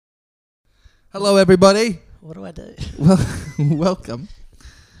Hello, everybody. What do I do? Well, welcome.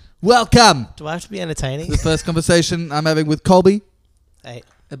 Welcome. Do I have to be entertaining? The first conversation I'm having with Colby Hey,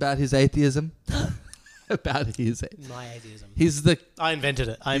 about his atheism. About his my atheism. He's the I invented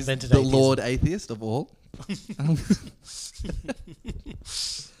it. I invented the atheism. Lord Atheist of all.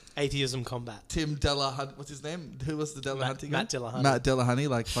 Atheism combat. Tim Delahunt, what's his name? Who was the Delahunty guy? Matt Dillahunty. Matt Delahunty,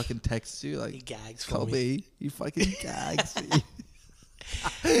 like fucking texts you like, He gags for me. Colby, you fucking gags me.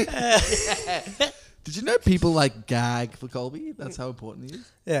 Did you know people like gag for Colby? That's how important he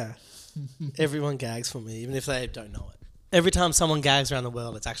is. Yeah. Everyone gags for me, even if they don't know it. Every time someone gags around the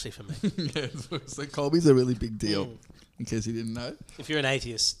world, it's actually for me. Yeah, so Colby's a really big deal, in case you didn't know. If you're an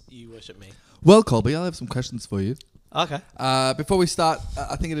atheist, you worship me. Well, Colby, I'll have some questions for you. Okay. Before we start,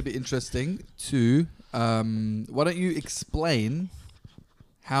 I think it'd be interesting to, why don't you explain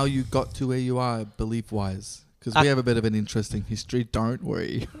how you got to where you are belief-wise? Because we have a bit of an interesting history, don't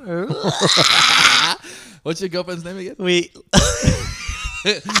worry. What's your girlfriend's name again? I'm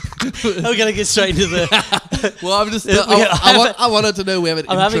going to get straight into the... Well, I'm just... I wanted to know we have an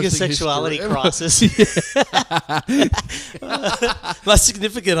I'm having a sexuality crisis. My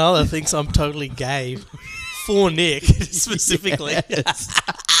significant other thinks I'm totally gay. For Nick, specifically. Yes.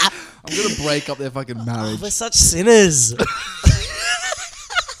 I'm going to break up their fucking marriage. We're such sinners.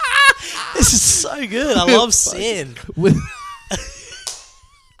 This is so good. I love sin.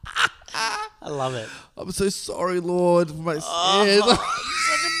 I love it. I'm so sorry, Lord, for my sins. I'm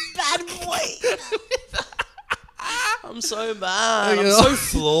such a bad boy. I'm so bad. I'm so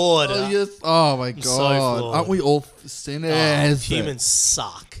flawed. Oh, yes. Oh my God. So flawed. Aren't we all sinners? Humans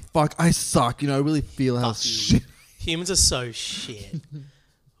suck. Fuck, I suck. You know, I really feel how shit. Humans are so shit.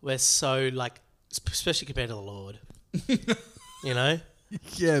 We're so, like, especially compared to the Lord. You know?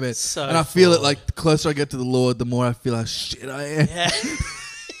 Yeah, man. So and I feel it, flawed. like, the closer I get to the Lord, the more I feel how shit I am. Yeah.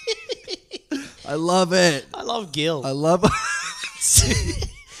 I love it. I love guilt. I love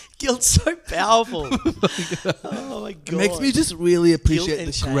Guilt's so powerful. Oh my God. It makes me just really appreciate and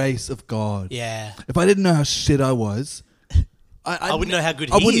the shame. grace of God. Yeah. If I didn't know how shit I was, I wouldn't know how good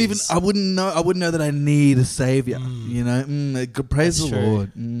I he wouldn't is. even. I wouldn't know that I need a savior. You know, praise That's the true.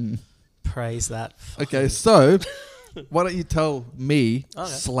 Lord. Praise that. Okay, so why don't you tell me /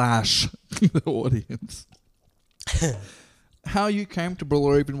 Okay. the audience how you came to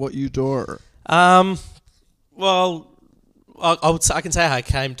believe in what you do? Well, I can say how I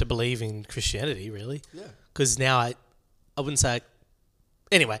came to believe in Christianity, really. Yeah. Because now I wouldn't say.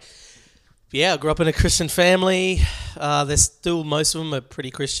 Anyway, yeah, I grew up in a Christian family. There's still, most of them are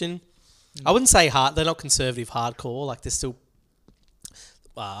pretty Christian. I wouldn't say they're not conservative hardcore. Like, they're still,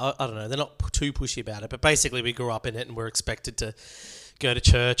 I don't know, they're not too pushy about it. But basically, we grew up in it and we're expected to go to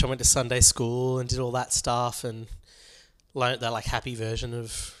church. I went to Sunday school and did all that stuff and learned that, like, happy version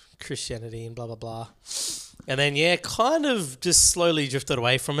of Christianity and blah, blah, blah. And then, yeah, kind of just slowly drifted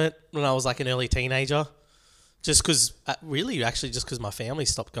away from it when I was, like, an early teenager. Just because, just because my family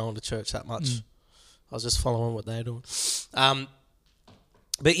stopped going to church that much. I was just following what they're doing.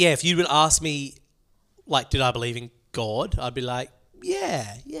 But yeah, if you would ask me, like, did I believe in God? I'd be like,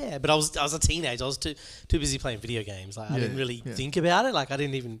 yeah. But I was a teenager. I was too busy playing video games. Like, I didn't really think about it. Like, I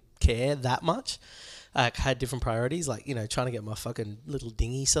didn't even care that much. I had different priorities, like, you know, trying to get my fucking little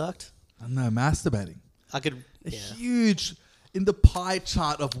dinghy sucked. I don't know, masturbating. I could, Huge in the pie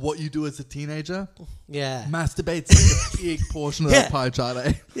chart of what you do as a teenager. Yeah. Masturbate's like a big portion of that pie chart,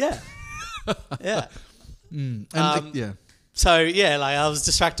 eh? Yeah. Yeah. Yeah. So, yeah, like, I was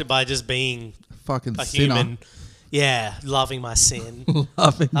distracted by just being Fucking a sinner. human. Yeah, loving my sin.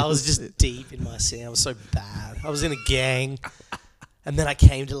 I was just deep in my sin. I was so bad. I was in a gang. And then I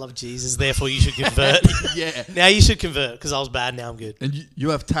came to love Jesus. Therefore, you should convert. Yeah. Now you should convert because I was bad. Now I'm good. And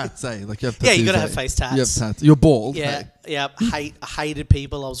you have tats, eh? Like, you have tattoos, Yeah, you got to eh? have face tats. You have tats. You're bald. Yeah, eh? yeah. I hated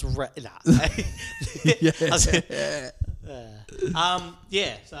people. I was... Yeah.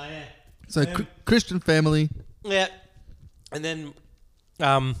 Yeah, so yeah. So, Christian family. Yeah. And then...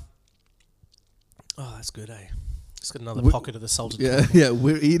 oh, that's good, eh? Just got another pocket of the salted Yeah,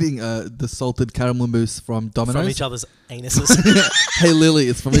 we're eating the salted caramel mousse from Domino's. from each other's anuses. Hey, Lily,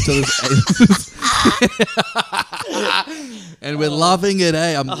 it's from each other's anuses. And we're loving it,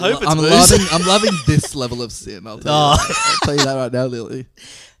 eh? I hope it's mousse. I'm loving this level of sin. I'll tell you that right now, Lily.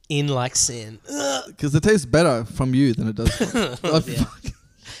 In like sin. Because it tastes better from you than it does from...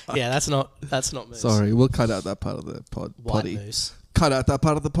 Yeah, that's not mousse. Sorry, we'll cut out that part of the potty. Mousse. Cut out that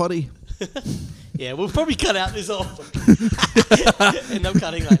part of the potty. Yeah, we'll probably cut out this off. End up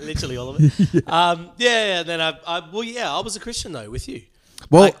cutting like literally all of it. Yeah. Then I was a Christian though with you.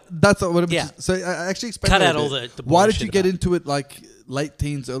 Well, like, that's not what I'm... Yeah. So I actually explained Cut that out a all bit. the Why did bullshit you get about into it like late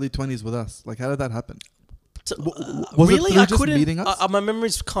teens, early 20s with us? Like, how did that happen? So, Was it really, through I just couldn't. meeting us? My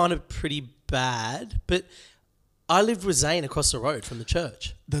memory's kind of pretty bad, but I lived with Zane across the road from the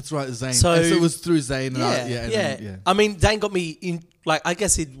church. That's right, Zane. So- And so it was through Zane. Yeah, And yeah. I mean, Zane got me in. Like, I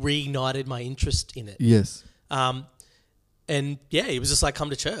guess it reignited my interest in it. Yes. And yeah, he was just like, come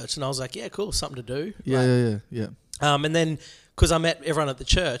to church. And I was like, yeah, cool, something to do. Yeah. And then, because I met everyone at the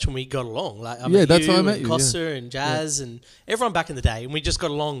church and we got along. Like, That's how I met you, Costa and Jazz and everyone back in the day. And we just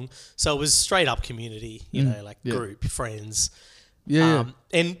got along. So it was straight up community, you know, like group, friends. Yeah.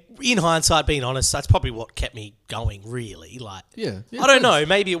 And in hindsight, being honest, that's probably what kept me going, really. Like, Yeah. I don't know.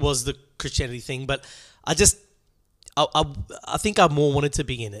 Maybe it was the Christianity thing, but I think I more wanted to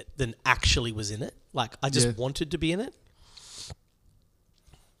be in it than actually was in it. Like, I just wanted to be in it.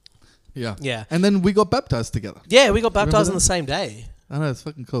 Yeah. Yeah. And then we got baptized together. Yeah, we got baptized Remember on the same day. I know, it's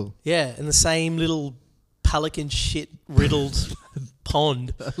fucking cool. Yeah, in the same little pelican shit riddled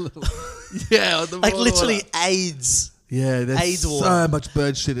pond. Yeah. Like, literally AIDS. Yeah, there's AIDS so water. much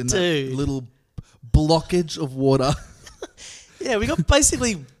bird shit in Dude. that little blockage of water. Yeah, we got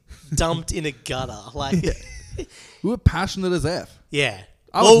basically dumped in a gutter. Like, We were passionate as F. yeah.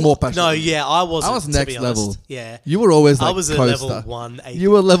 I was more passionate. No, yeah, I wasn't. I was to next be honest. level. Yeah. You were always like I was a coaster. level 1.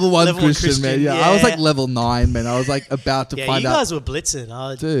 You were level 1 Level 1 Christian, man. Christian, Yeah. I was like yeah. level 9, man. I was like about to Yeah, find you out. guys were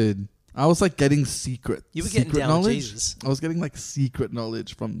blitzing. Dude, I was like getting secret. You were getting secret down with knowledge. Jesus. I was getting like secret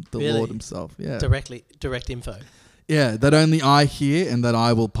knowledge from the Really? Lord himself. Yeah. Direct info. Yeah, that only I hear and that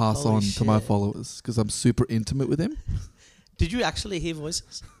I will pass Holy on to my shit. followers because I'm super intimate with him. Did you actually hear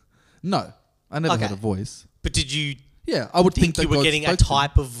voices? No, I never Okay. had a voice. But did you Yeah, I would think think that you were God getting a spoke to me.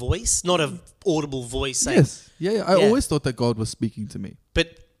 type of voice? Not a audible voice saying, Yes, yeah. I Yeah. always thought that God was speaking to me. but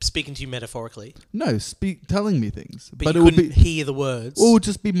speaking to you metaphorically. No, telling me things. But it you would couldn't be, hear the words. or it would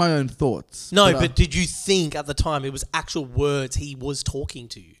just be my own thoughts. No, I- but did you think at the time it was actual words he was talking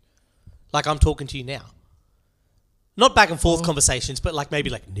to you? Like I'm talking to you now. Not back and forth conversations, but like maybe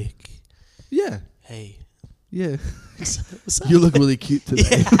like, Nick, yeah, hey, yeah. what's up? You look really cute today.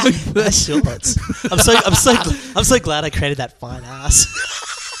 Yeah, that's shorts. I'm so glad I created that fine ass.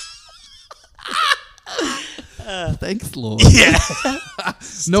 Thanks, Lord. Yeah,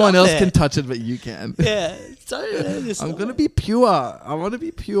 No one else there. can touch it, but you can. yeah. I'm gonna be pure. I want to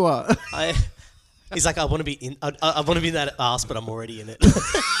be pure. He's like, I want to be in. I want to be in that ass, but I'm already in it.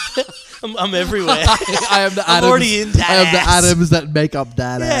 I'm everywhere. I am the I'm atoms. already in that I am the ass. atoms that make up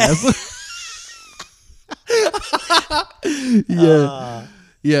that Yeah. ass. Yeah.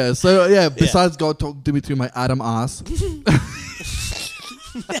 Yeah. So yeah. Besides God talking to me through my atom ass,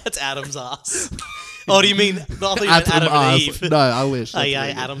 That's Adam's ass. Oh, do you mean? I thought you meant atom Adam and ass. Eve. No, I wish. Oh That's yeah,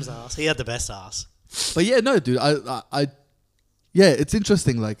 really good. Adam's ass. He had the best ass. But yeah, no, dude. Yeah, it's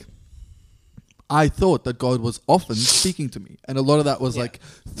interesting. Like, I thought that God was often speaking to me, and a lot of that was Yeah. like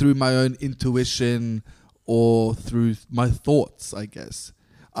through my own intuition or through my thoughts, I guess.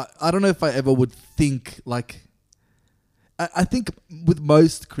 I don't know if I ever would think like. I think with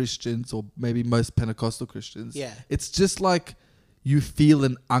most Christians, or maybe most Pentecostal Christians, Yeah. it's just like you feel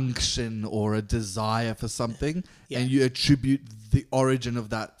an unction or a desire for something, Yeah. and you attribute the origin of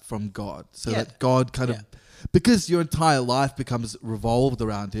that from God. So Yeah. that God kind Yeah. of, because your entire life becomes revolved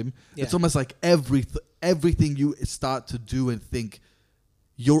around Him, it's Yeah. almost like everything you start to do and think,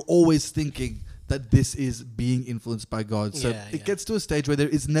 you're always thinking that this is being influenced by God. So Yeah, it yeah. gets to a stage where there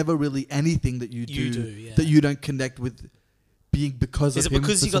is never really anything that you You do, do, yeah. that you don't connect with being because Is of it Him.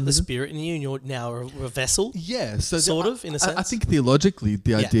 because for you got some the reason. Spirit in you and you're now a vessel? Yeah, so Sort of, in a I sense. think theologically,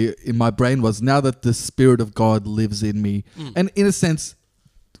 the Yeah. idea in my brain was now that the Spirit of God lives in me, and in a sense,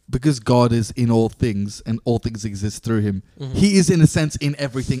 because God is in all things and all things exist through Him, He is in a sense in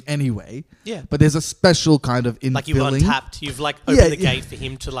everything anyway. Yeah. But there's a special kind of infilling. Like you've untapped, you've like opened Yeah, the yeah. gate for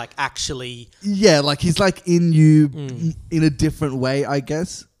him to like actually. Yeah, like He's like in you in a different way, I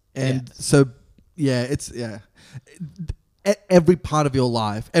guess. And Yeah. so, yeah, it's every part of your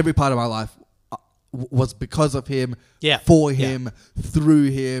life, every part of my life was because of Him, Yeah. for Yeah. Him, through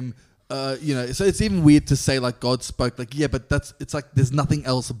Him. So it's even weird to say like God spoke. Like, yeah, but it's like there's nothing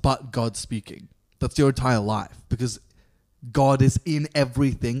else but God speaking. That's your entire life because God is in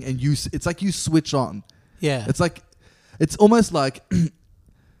everything, and it's like you switch on. Yeah. It's almost like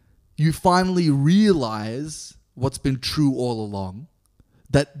you finally realize what's been true all along,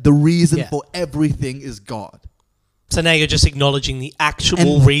 that the reason Yeah. for everything is God. So now you're just acknowledging the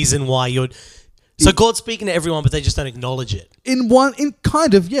actual reason why you're. So God's speaking to everyone, but they just don't acknowledge it. In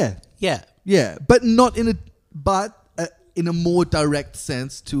kind of, yeah. Yeah. Yeah, but not in a more direct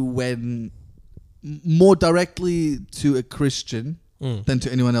sense more directly to a Christian than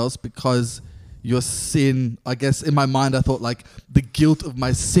to anyone else, because your sin, I guess in my mind I thought like the guilt of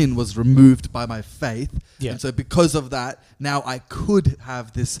my sin was removed by my faith. Yeah. And so because of that, now I could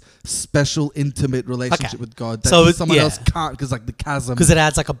have this special intimate relationship with God that So someone else can't, because like the chasm. Because it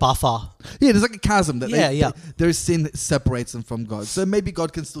adds like a buffer. Yeah, there's like a chasm that Yeah. their sin separates them from God. So maybe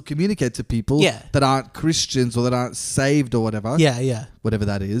God can still communicate to people that aren't Christians or that aren't saved or whatever. Yeah. Whatever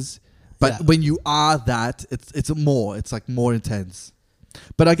that is. But when you are that, it's like more intense.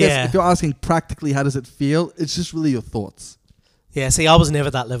 But I guess if you're asking practically how does it feel, it's just really your thoughts. Yeah, see, I was never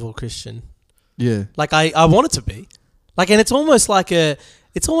that level Christian. Yeah. Like I wanted to be. Like, and it's almost like a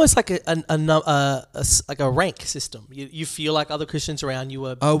rank system. You feel like other Christians around you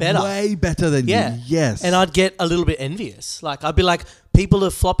are better. Way better than you. Yes. And I'd get a little bit envious. Like I'd be like, people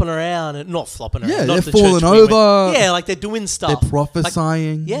are flopping around and not flopping around. Yeah, not they're falling over. Yeah, like they're doing stuff. They're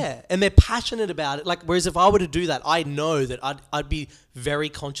prophesying. Like, and they're passionate about it. Like, whereas if I were to do that, I know that I'd be very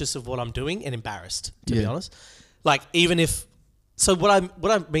conscious of what I'm doing and embarrassed, to be honest. Like, even if... So what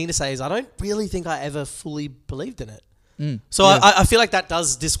I mean to say is I don't really think I ever fully believed in it. So I feel like that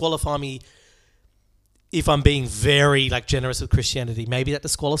does disqualify me if I'm being very like generous with Christianity. Maybe that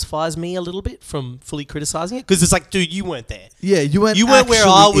disqualifies me a little bit from fully criticizing it, because it's like, dude, you weren't there. Yeah, you weren't where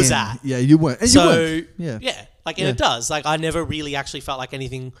I was at. Yeah, you weren't. And so you weren't. Yeah, like, and it does. Like, I never really actually felt like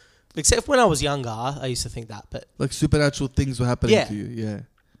anything, except when I was younger. I used to think that, but like supernatural things were happening to you. Yeah,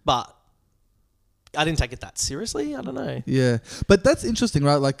 but I didn't take it that seriously. I don't know. Yeah, but that's interesting,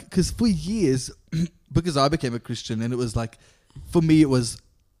 right? Like, because for years, because I became a Christian, and it was like, for me, it was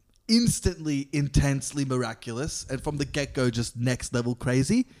instantly, intensely miraculous, and from the get-go, just next level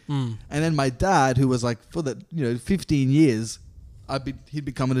crazy. And then my dad, who was like, for the 15 years, he'd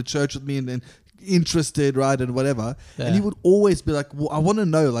been coming to church with me and interested, right, and whatever. Yeah. And he would always be like, well, I want to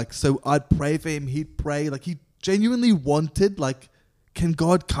know, like, so I'd pray for him, he'd pray, like, he genuinely wanted, like, can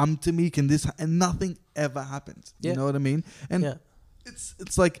God come to me? Can this... And nothing ever happened. You know what I mean? And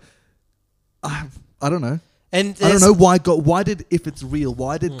it's like... I don't know. And I don't know why God... If it's real,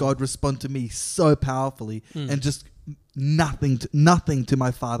 why did God respond to me so powerfully and just nothing to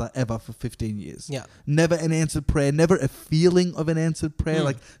my father ever for 15 years? Yeah. Never an answered prayer. Never a feeling of an answered prayer.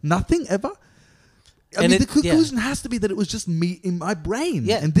 Like, nothing ever. I mean, the conclusion has to be that it was just me in my brain.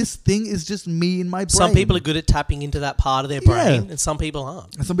 Yeah. And this thing is just me in my brain. Some people are good at tapping into that part of their brain, and some people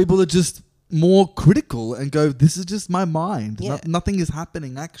aren't. And some people are just more critical and go, this is just my mind. Yeah. Nothing is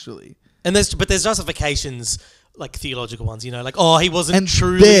happening, actually. And there's justifications, like theological ones, like, oh, he wasn't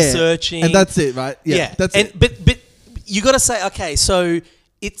truly searching. And that's it, right? Yeah. That's it. But you got to say, okay, so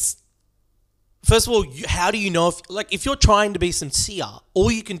it's... First of all, how do you know if you're trying to be sincere,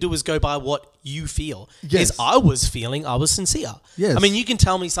 all you can do is go by what you feel. Yes. I was sincere. Yes. I mean, you can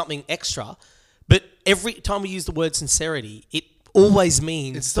tell me something extra, but every time we use the word sincerity, it always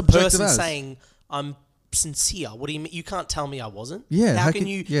means it's the person saying, I'm sincere. What do you mean? You can't tell me I wasn't. Yeah. How can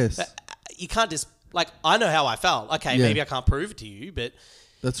you... Yes. You can't just... Like, I know how I felt. Okay, maybe I can't prove it to you, but...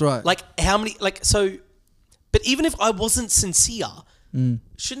 That's right. Like, how many... Like, so... But even if I wasn't sincere...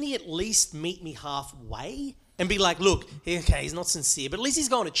 Shouldn't he at least meet me halfway and be like, look, okay, he's not sincere, but at least he's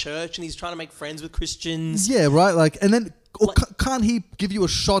going to church and he's trying to make friends with Christians. Yeah, right. Like, and then can't he give you a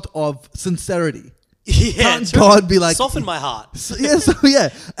shot of sincerity? Yeah, can't God be like, soften my heart? But this is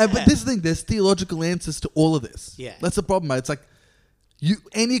the thing. There's theological answers to all of this. Yeah, that's the problem, mate. It's like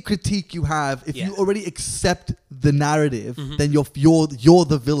any critique you have, if you already accept the narrative, then you're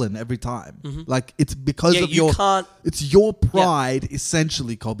the villain every time. Like, it's because of it's your pride,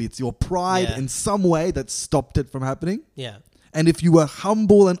 essentially, Colby. It's your pride in some way that stopped it from happening. Yeah. And if you were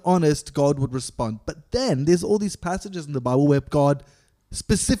humble and honest, God would respond. But then there's all these passages in the Bible where God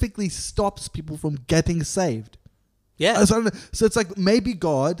specifically stops people from getting saved. Yeah. So it's like, maybe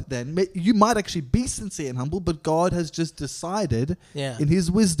God then, you might actually be sincere and humble, but God has just decided in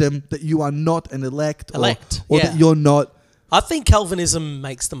his wisdom that you are not an elect. Or that you're not. I think Calvinism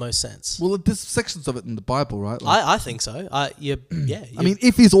makes the most sense. Well, there's sections of it in the Bible, right? Like, I think so. I mean,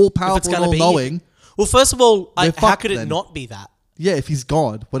 if he's all powerful and all knowing. Well, first of all, how could it not be that? Yeah, if he's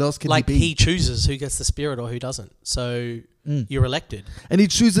God, what else can he be? Like, he chooses who gets the Spirit or who doesn't. So you're elected. And he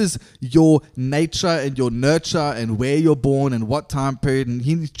chooses your nature and your nurture and where you're born and what time period. And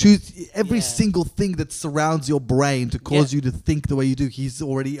he chooses every single thing that surrounds your brain to cause you to think the way you do. He's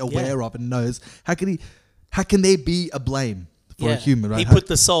already aware of and knows. How can there be a blame for a human, right? He put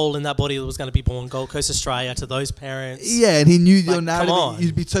the soul in that body that was going to be born Gold Coast, Australia, to those parents. Yeah, and he knew your narrative.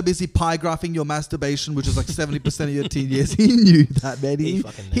 You'd be so busy pie graphing your masturbation, which is like 70% of your teen years. He knew that, man.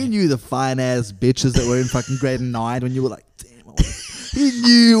 He knew the fine-ass bitches that were in fucking grade 9 when you were like, damn. He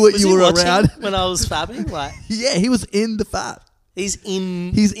knew what you were around. When I was fabbing? Like, yeah, he was in the fab. He's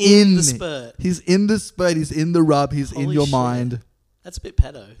in the spurt. He's in the spurt. He's in the rub. He's in Holy your shit. mind. That's a bit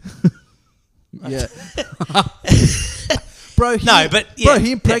pedo. Yeah. Bro,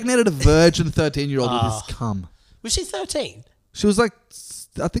 he impregnated a virgin 13-year-old with his cum. Was she 13? She was like,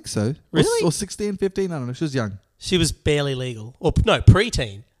 I think so. Really? Or 16, 15, I don't know. She was young. She was barely legal. Or no,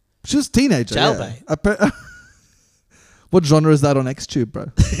 preteen. She was a teenager. Jailbait. What genre is that on XTube, bro?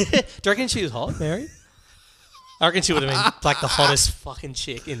 Do you reckon she was hot, Mary? I reckon she would have been like the hottest fucking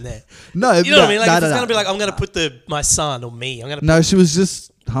chick in there. No, you know what I mean? Like, if it's going to be like, I'm going to put my son or me. No, she was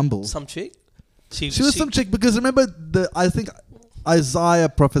just humble. Some chick? She was some chick because remember, I think Isaiah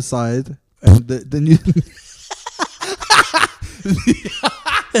prophesied and the new...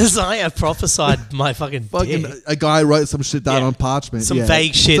 Isaiah prophesied my fucking dick. A guy wrote some shit down on parchment. Some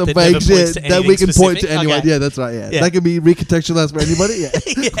vague shit that never points to anything that we can specific. point to anyone. Okay. Yeah, that's right. Yeah. That can be recontextualized for anybody. Yeah.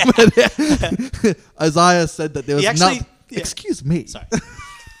 But, Isaiah said that there was nothing. Excuse me. Sorry.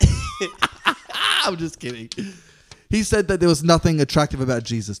 I'm just kidding. He said that there was nothing attractive about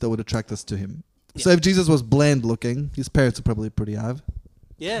Jesus that would attract us to him. Yeah. So if Jesus was bland looking, his parents are probably pretty av.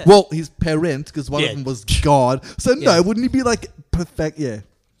 Yeah. Well, his parent, because one of them was God. So no, wouldn't he be like perfect? Yeah.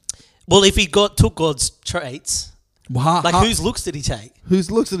 Well, if he took God's traits, whose looks did he take? Whose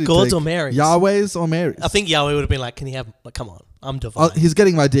looks did he God's take? or Mary's? Yahweh's or Mary's? I think Yahweh would have been like, can he have, like, come on, I'm divine. He's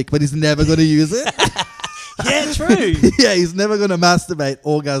getting my dick, but he's never going to use it. Yeah, true. Yeah, he's never going to masturbate,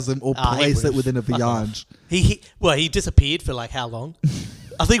 orgasm, or place it within a viage. He disappeared for like how long?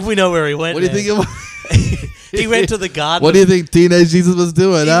 I think we know where he went. What do you think it was? He went to the garden. What do you think teenage Jesus was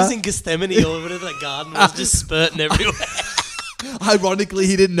doing? He was in Gethsemane or whatever, the garden was just spurting everywhere. Ironically,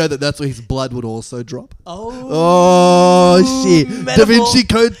 he didn't know that that's where his blood would also drop. Oh shit. Da Vinci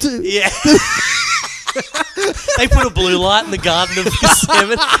Code 2. Yeah. They put a blue light in the Garden of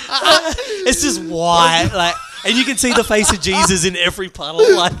Gethsemane. It's just white, like, and you can see the face of Jesus in every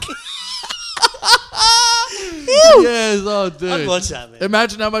puddle, like. Yes, oh dude. I'd watch that, man.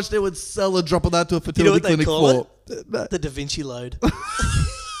 Imagine how much they would sell a drop of that to a fertility clinic for. The Da Vinci load.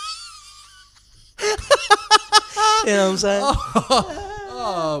 You know what I'm saying?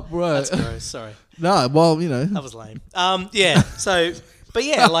 Oh, bro. That's gross, sorry. No, well, you know. That was lame. Yeah, so, but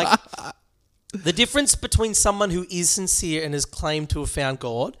yeah, like, the difference between someone who is sincere and has claimed to have found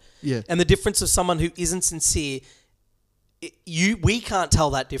God, and the difference of someone who isn't sincere, we can't tell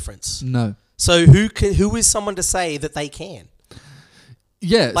that difference. No. So who is someone to say that they can?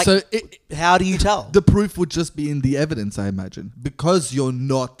 Yeah, like, so how do you tell? The proof would just be in the evidence, I imagine. Because you're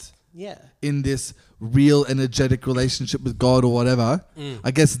not in this real energetic relationship with God or whatever,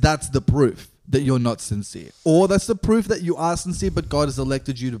 I guess that's the proof that you're not sincere. Or that's the proof that you are sincere, but God has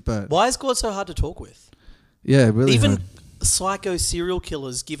elected you to burn. Why is God so hard to talk with? Yeah, really Even hard. psycho serial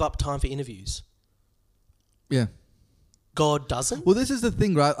killers give up time for interviews. Yeah. God doesn't? Well, this is the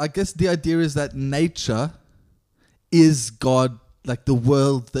thing, right? I guess the idea is that nature is God. Like the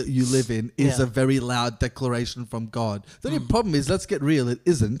world that you live in is a very loud declaration from God. The only problem is, let's get real, it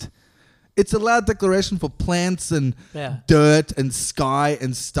isn't. It's a loud declaration for plants and dirt and sky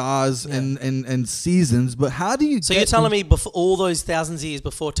and stars and seasons. But how do you So you're telling me before all those thousands of years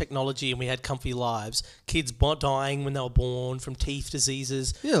before technology and we had comfy lives, kids dying when they were born from teeth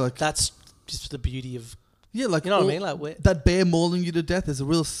diseases. Yeah, like that's just the beauty of like, you know what I mean? Like that bear mauling you to death is a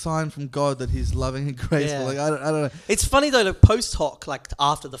real sign from God that He's loving and graceful. Yeah. Like I don't know. It's funny though, like post hoc, like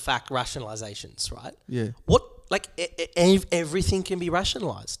after the fact rationalizations, right? Yeah. What like everything can be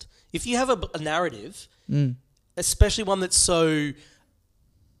rationalized. If you have a narrative, especially one that's so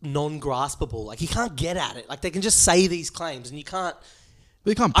non-graspable, like you can't get at it. Like they can just say these claims, and you can't.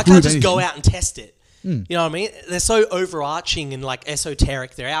 But you can't. I can't just anything. go out and test it. You know what I mean? They're so overarching and like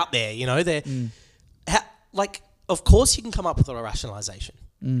esoteric. They're out there. You know, they're. Like, of course you can come up with a rationalization.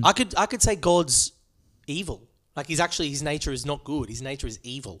 I could say God's evil. Like his nature is not good. His nature is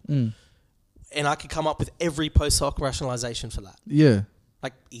evil. And I could come up with every post hoc rationalization for that. Yeah.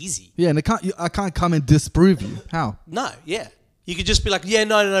 Like easy. Yeah, and I can't come and disprove you. How? No, yeah. You could just be like,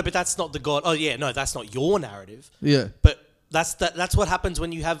 no, but that's not the God. Oh yeah, no, that's not your narrative. Yeah. But that's what happens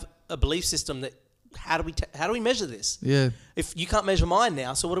when you have a belief system that how do we measure this? Yeah. If you can't measure mine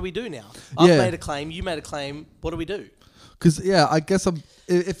now, so what do we do now? I've made a claim, you made a claim, what do we do? Because, I guess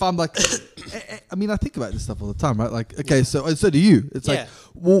if I'm like, I mean, I think about this stuff all the time, right? Like, okay, so do you. It's like,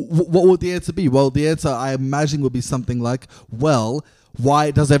 well, what would the answer be? Well, the answer I imagine would be something like, well,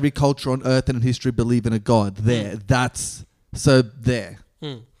 why does every culture on earth and in history believe in a God? There. That's, so there.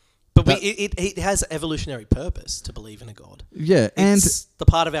 But it has evolutionary purpose to believe in a God. Yeah. It's the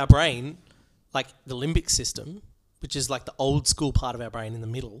part of our brain, like the limbic system, which is like the old school part of our brain in the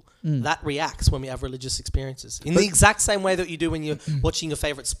middle, that reacts when we have religious experiences in the exact same way that you do when you're watching your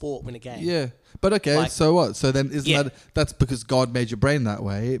favorite sport win a game. Yeah, but okay, Like- so what? So then isn't that's because God made your brain that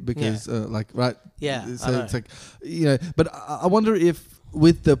way? Because right? Yeah, I So know. it's like but I wonder if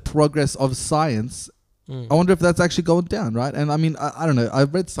with the progress of science, I wonder if that's actually going down, right? And I mean, I don't know.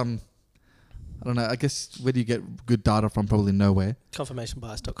 I've read some. I don't know. I guess where do you get good data from? Probably nowhere.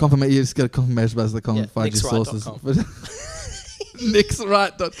 Confirmationbias.com. You just go to confirmationbias.com and find your sources.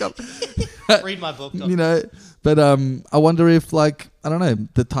 Nickswright.com. Read my book. But I wonder if I don't know,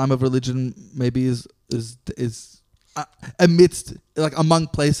 the time of religion maybe is amidst among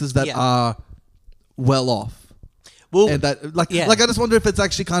places that are well off. Well, And that I just wonder if it's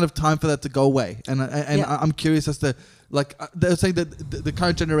actually kind of time for that to go away. And I'm curious as to they're saying that the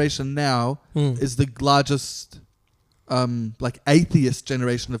current generation now is the largest atheist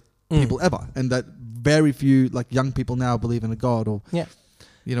generation of people ever, and that very few young people now believe in a God or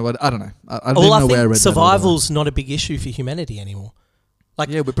you know what, I don't know. I didn't know where I read survival's not a big issue for humanity anymore.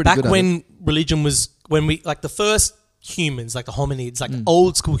 We're pretty good back at when religion was when we the first humans, the hominids,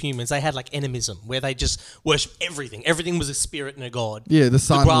 old school humans, they had animism where they just worship everything. Everything was a spirit and a god. Yeah, the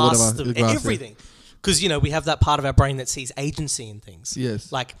sun, the grass, or whatever, the grass, everything. Because we have that part of our brain that sees agency in things.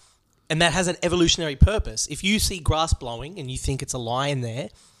 Yes. And that has an evolutionary purpose. If you see grass blowing and you think it's a lion there,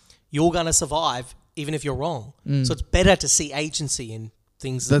 you're going to survive even if you're wrong. So it's better to see agency in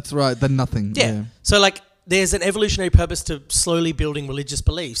things. That's right, than nothing. Yeah. So there's an evolutionary purpose to slowly building religious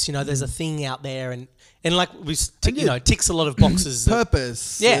beliefs. There's a thing out there and we ticks a lot of boxes.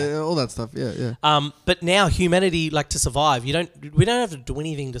 Purpose. All that stuff. Yeah. But now humanity, to survive, we don't have to do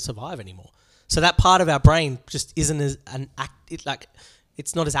anything to survive anymore. So that part of our brain just isn't as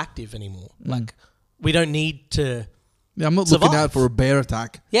it's not as active anymore. We don't need to. Yeah, I'm not survive. looking out for a bear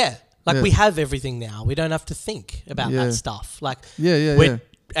attack. Yeah. We have everything now. We don't have to think about that stuff.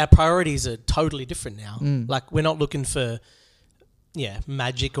 Our priorities are totally different now. We're not looking for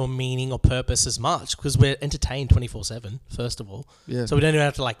magic or meaning or purpose as much because we're entertained 24/7, first of all. Yeah. So we don't even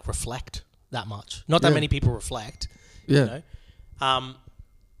have to reflect that much. Not that many people reflect. Yeah.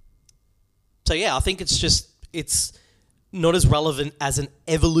 So I think it's not as relevant as an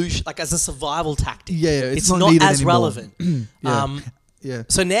evolution, as a survival tactic. Yeah, it's not as anymore. relevant. Yeah.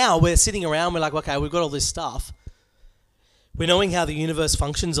 So now we're sitting around, we're okay, we've got all this stuff. We're knowing how the universe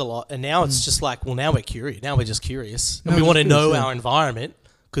functions a lot, and now it's just now we're curious. Now we're just curious, and we want to know our environment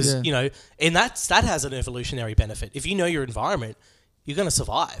because and that has an evolutionary benefit. If you know your environment, you're going to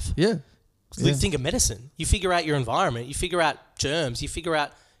survive. Yeah. Think of medicine. You figure out your environment. You figure out germs. You figure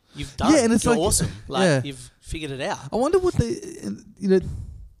out you've done. Yeah, and it's you're awesome. You've figured it out. I wonder what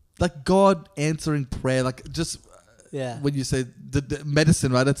God answering prayer, when you say the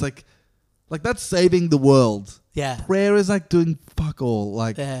medicine, right? It's like that's saving the world. Yeah. Prayer is doing fuck all.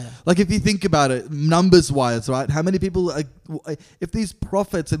 If you think about it, numbers wise, right? How many people? If these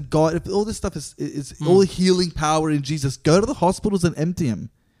prophets and God, if all this stuff is all the healing power in Jesus, go to the hospitals and empty them.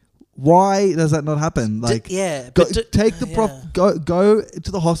 Why does that not happen? Take the go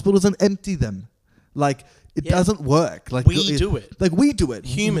to the hospitals and empty them. It doesn't work. We do it. We do it.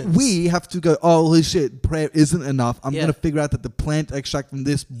 Humans. We have to go, oh, holy shit, prayer isn't enough. I'm going to figure out that the plant extract from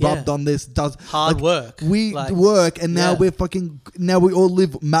this, rubbed on this, does... Hard work. We work, and now now we all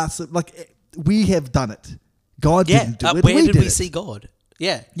live massive... we have done it. God didn't do it. Where did we see God?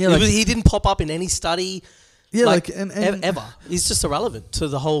 Yeah. He didn't pop up in any study... Yeah, ever. He's just irrelevant to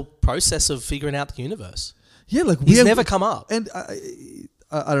the whole process of figuring out the universe. Yeah, he's never come up. And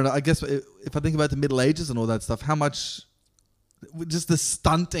I don't know. I guess if I think about the Middle Ages and all that stuff, how much just the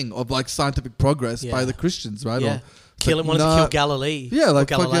stunting of scientific progress by the Christians, right? Yeah, wanted to kill Galilee. Yeah,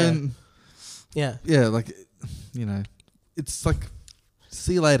 fucking. Yeah, it's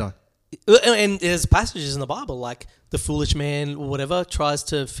see you later. And there's passages in the Bible the foolish man or whatever tries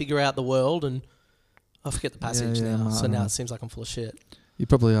to figure out the world and. I forget the passage now, so now it seems like I'm full of shit. You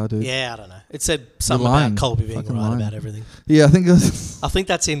probably are, dude. Yeah, I don't know. It said something about Colby being right about everything. Yeah, I think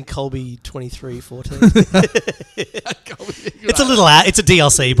that's in Colby 23:14. It's a little it's a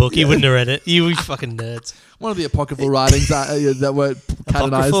DLC book. You wouldn't have read it. You fucking nerds. One of the apocryphal writings that were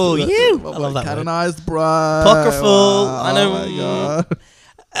canonized. Apocryphal, I love that canonized, bro. Apocryphal. Wow. I know. Oh my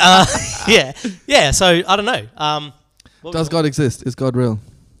god. Yeah. So I don't know. Does God exist? Is God real?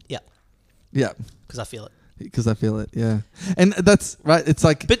 Yeah. Yeah. Because I feel it. Because I feel it, yeah. And that's right. It's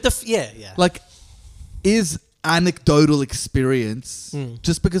but is anecdotal experience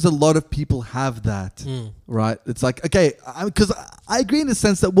just because a lot of people have that, right? It's okay, because I agree in the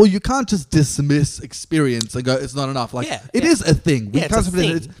sense that you can't just dismiss experience and go it's not enough. It is a thing. It's a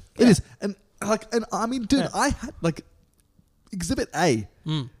thing. It is, and and I mean, dude, I had like Exhibit A,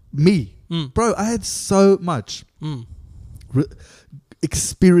 me, bro. I had so much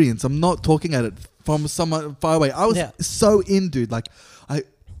experience. I'm not talking at it from someone far away. I was so in, dude. Like, and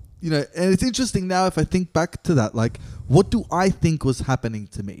it's interesting now if I think back to that. Like, what do I think was happening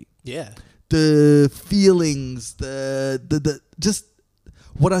to me? Yeah. The feelings, the just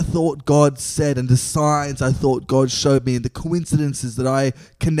what I thought God said, and the signs I thought God showed me, and the coincidences that I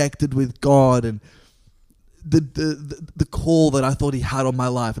connected with God, and the call that I thought He had on my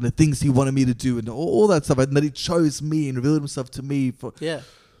life, and the things He wanted me to do, and all that stuff, and that He chose me and revealed Himself to me.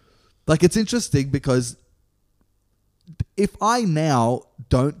 Like, it's interesting because if I now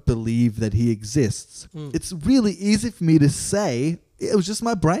don't believe that He exists, it's really easy for me to say it was just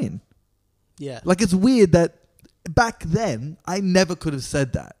my brain. Yeah. Like, it's weird that back then I never could have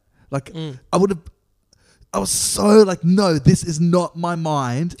said that. Like, I was so like, no, this is not my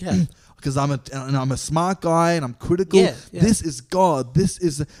mind. Yeah. Because I'm a smart guy and I'm critical. Yeah. This is God.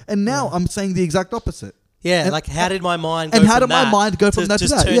 And now I'm saying the exact opposite. Yeah, and, like how did my mind go and from how did that my mind go from to that to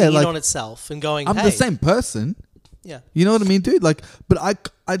just that? turning Yeah, in like, on itself and going, I'm the same person. Yeah. You know what I mean, dude? Like, but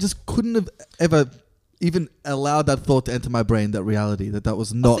I just couldn't have ever even allowed that thought to enter my brain, that reality, that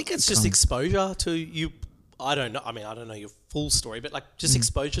was not. I think it's just exposure to you. I don't know. I mean, I don't know your full story, but like just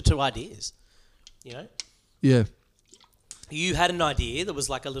exposure to ideas, you know? Yeah. You had an idea that was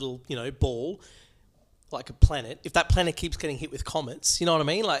like a little, ball, like a planet. If that planet keeps getting hit with comets, you know what I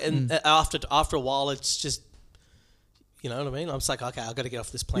mean? Like, and after a while, it's just, you know what I mean? I'm just like, okay, I've got to get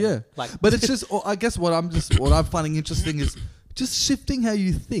off this planet. Yeah. Like, but it's just, I guess what I'm finding interesting is just shifting how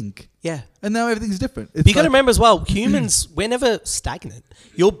you think. Yeah. And now everything's different. But you got to remember as well, humans, we're never stagnant.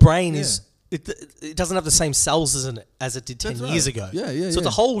 Your brain is... It doesn't have the same cells as it did 10 years ago. Yeah. So it's a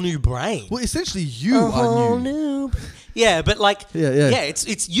whole new brain. Well, essentially, you are new. Yeah, but like, yeah,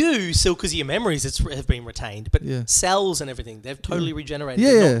 it's you still because your memories have been retained, but cells and everything, they've totally regenerated.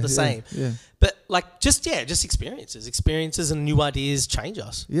 They're not the same. Yeah. But like, just experiences and new ideas change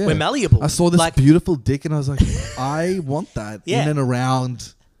us. Yeah. We're malleable. I saw this beautiful dick and I was like, I want that in and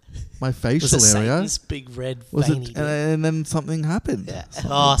around my facial was it area. Satan's big red veiny dick? And then something happened. Yeah.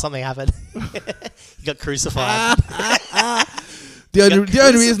 Something happened. You got crucified. The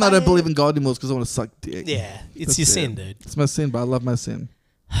only reason I don't believe in God anymore is because I want to suck dick. Yeah, it's your sin, dude. It's my sin, but I love my sin.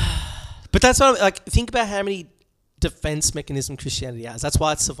 But that's what think about how many defense mechanisms Christianity has. That's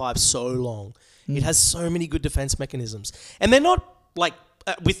why it survived so long. It has so many good defense mechanisms, and they're not like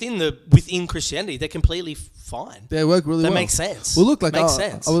within Christianity. They're completely fine. They work really well. That makes sense. Well, look, like makes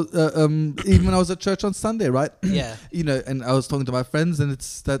sense. I was even when I was at church on Sunday, right? Yeah. And I was talking to my friends, and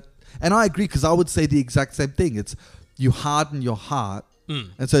it's that, and I agree because I would say the exact same thing. It's you harden your heart.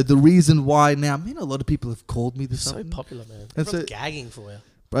 And so the reason why now, a lot of people have called me this. So popular, man. And Everyone's gagging for you.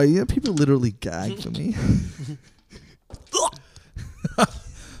 Bro, people literally gag for me.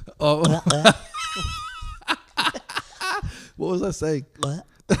 Oh. What was I saying? God.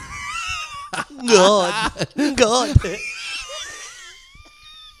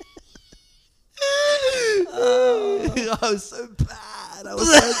 I was so bad.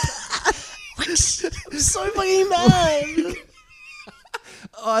 I'm so fucking mad.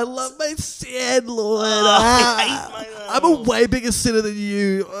 I love my sin, Lord. I hate I'm a way bigger sinner than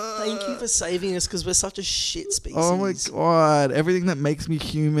you. Thank you for saving us because we're such a shit species. Oh my God. Everything that makes me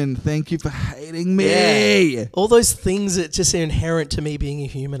human. Thank you for hating me. Yeah. All those things that just are inherent to me being a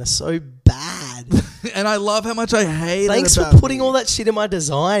human are so bad. And I love how much I hate Thanks it. for putting all that shit in my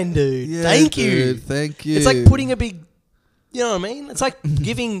design, dude. Yeah, Thank you. Thank you. It's like putting a big... You know what I mean? It's like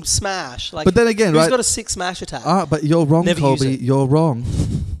giving Smash. Like, but then again, who's got a 6 Smash attack? But you're wrong, Never Colby. You're wrong.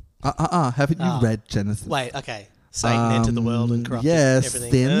 Haven't you read Genesis? Wait, okay. Satan entered the world and corrupted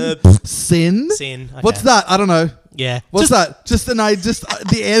everything. Sin. Sin. Okay. What's that? I don't know. Yeah. What's that? Just the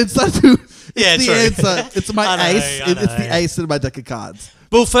answer to... Yeah, the true. answer. It's my ace. It's the ace in my deck of cards.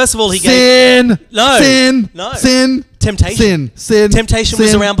 Well, first of all, he gave... No. Sin. No. Sin. Temptation. Sin. Temptation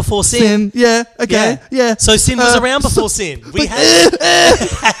was around before sin. Yeah. Okay. Yeah. So sin was around before sin. We had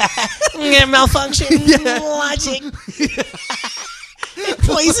malfunction. Logic. It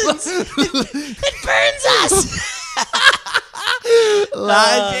poisons. It burns us.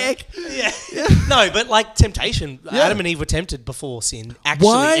 Logic. Yeah. No, but like temptation. Yeah. Adam and Eve were tempted before sin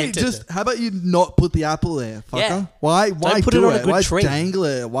actually entered. How about you not put the apple there, fucker? Yeah. Why put it on a good Why tree? dangle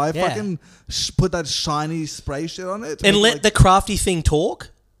it? Why fucking put that shiny spray shit on it? And let the crafty thing talk.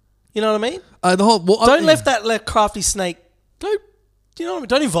 You know what I mean? Don't let that crafty snake go. You know what I mean?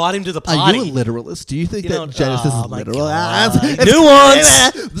 Don't invite him to the party. Are you a literalist? Do you think that Genesis is literal?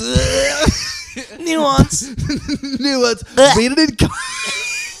 Nuance. Nuance. Nuance. Read it in.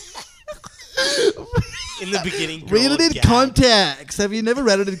 In the beginning, read it in gag. context. Have you never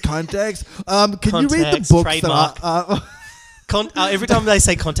read it in context? Can you read the Context, books trademark. that are... Every time they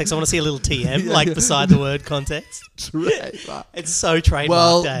say context, I want to see a little TM beside the word context. Trademark. It's so trademarked.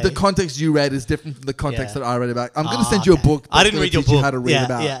 Well, the context you read is different from the context that I read about. I'm going to send you a book. I didn't read your book. How to read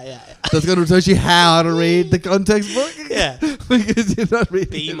about. Yeah. That's going to teach you how to read the context book. Yeah. Because you're not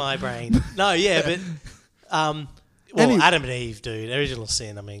reading. Be my brain. No, yeah, but Adam and Eve, dude, original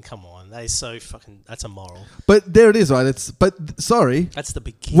sin. I mean, come on, that is so fucking. That's immoral. But there it is, right? Sorry. That's the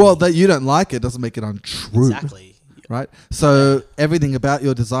beginning. Well, that you don't like it doesn't make it untrue. Exactly. Right? So everything about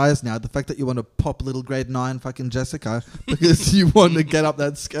your desires now, the fact that you want to pop little grade 9 fucking Jessica because you want to get up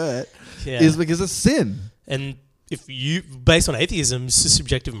that skirt is because it's sin. And if you, based on atheism, it's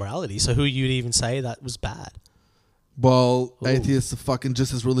subjective morality. So who you'd even say that was bad? Well, atheists are fucking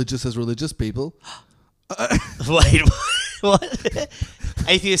just as religious people. Wait, what?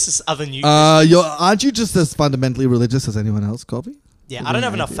 Atheists are the new aren't you just as fundamentally religious as anyone else, Coby? Yeah, I don't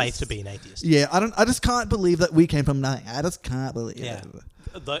have enough faith to be an atheist. Yeah, I just can't believe that we came from nothing. I just can't believe it.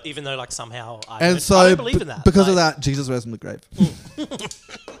 Even though, like, somehow I don't believe in that. Because of that, Jesus rose from the grave.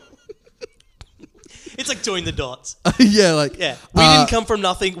 It's like join the dots. Yeah, like... Yeah, we didn't come from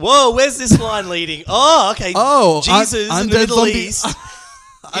nothing. Whoa, where's this line leading? Oh, okay. Oh, Jesus in the Middle East.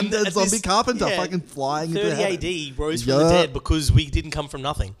 Undead zombie carpenter fucking flying into 30 AD rose from the dead because we didn't come from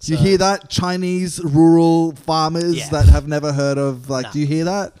nothing. Do you hear that? Chinese rural farmers that have never heard of, like, do you hear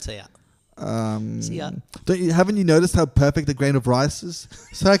that? So, Haven't you noticed how perfect a grain of rice is?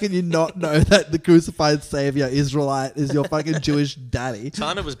 So how can you not know that the crucified savior Israelite is your fucking Jewish daddy?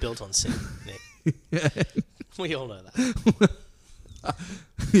 China was built on sin, Nick. We all know that.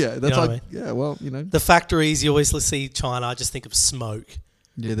 Yeah, that's you know what I yeah, well, you know. The factories, you always see China, I just think of smoke.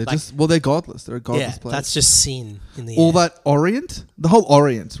 Yeah, they're they're godless. They're a godless place. That's just sin in the All air. that Orient? The whole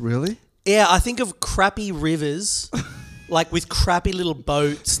Orient, really? Yeah, I think of crappy rivers, like with crappy little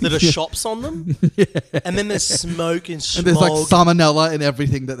boats that are shops on them. Yeah. And then there's smoke and smog. And there's like salmonella in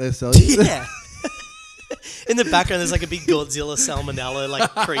everything that they're selling. Yeah. In the background, there's like a big Godzilla salmonella like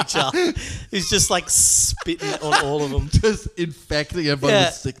creature who's just like spitting on all of them. Just infecting everyone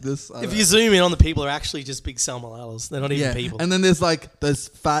with sickness. If you zoom in on the people, are actually just big salmonellas. They're not even people. And then there's like those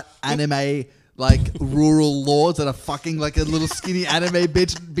fat anime like rural lords that are fucking like a little skinny anime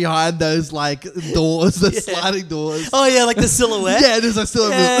bitch behind those like doors, the sliding doors. Oh yeah, like the silhouette. Yeah, there's a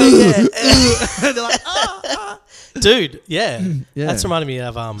silhouette. And they're like, Dude, that's reminding me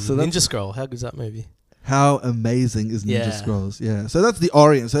of Ninja Scroll. How good's that movie? How amazing is Ninja Scrolls? Yeah, so that's the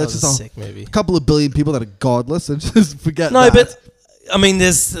Orient. So that's just a sick movie. Couple of billion people that are godless and just forget. No, but I mean,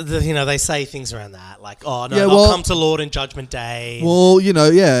 there's they say things around that like, oh no, they'll come to Lord in Judgment Day. Well,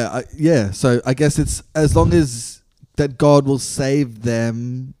 So I guess it's as long as that God will save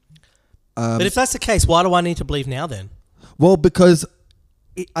them. But if that's the case, why do I need to believe now then? Well, because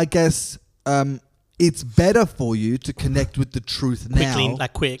I guess. It's better for you to connect with the truth now.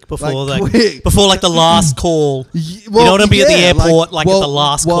 Before like the last call. You don't want to be at the airport at the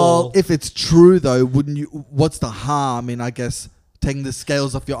last call. Well, if it's true though, wouldn't you? What's the harm in, I guess, taking the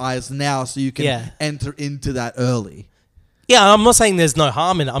scales off your eyes now so you can enter into that early? Yeah, I'm not saying there's no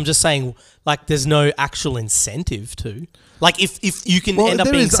harm in it. I'm just saying like there's no actual incentive to. Like if you can end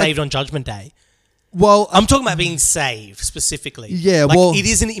up being saved on Judgment Day. Well, I'm talking about being saved specifically. Yeah, it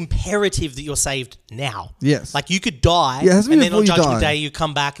is an imperative that you're saved now. Yes. Like you could die, and then on Judgment Day you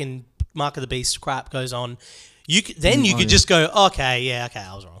come back and Mark of the Beast crap goes on. You could just go, okay,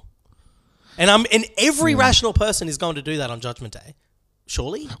 I was wrong. And every rational person is going to do that on Judgment Day.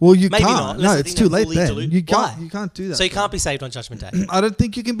 Surely? Well, you Maybe can't. not. No, it's too late then. You Why? can't do that. So you can't be saved on Judgment Day. I don't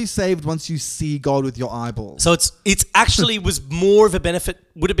think you can be saved once you see God with your eyeballs. So it's actually was more of a benefit.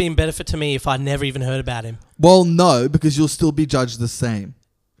 Would have been a benefit to me if I never even heard about him. Well, no, because you'll still be judged the same.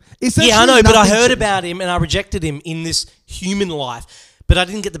 Yeah, I know, but I heard about him and I rejected him in this human life. But I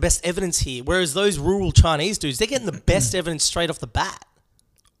didn't get the best evidence here. Whereas those rural Chinese dudes, they're getting the best evidence straight off the bat.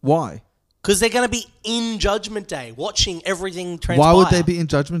 Why? Because they're going to be in Judgment Day, watching everything transpire. Why would they be in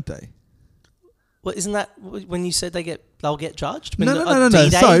Judgment Day? Well, isn't that when you said they'll get judged? No.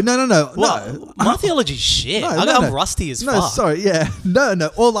 Sorry, no. Well, my theology's shit. I'm rusty as fuck. No, sorry, yeah.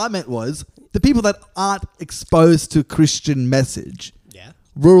 No. All I meant was the people that aren't exposed to Christian message. Yeah.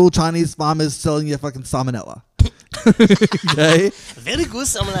 Rural Chinese farmers selling you fucking salmonella. Okay. Very good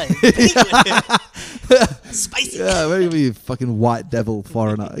salmonella. Spicy. Yeah, maybe you fucking white devil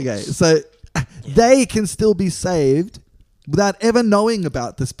foreigner. Okay, so they can still be saved without ever knowing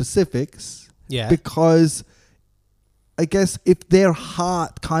about the specifics. Yeah. Because I guess if their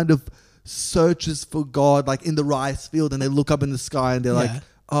heart kind of searches for God, like in the rice field, and they look up in the sky and they're like,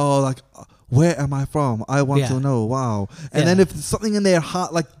 where am I from? I want to know. Wow. And then if there's something in their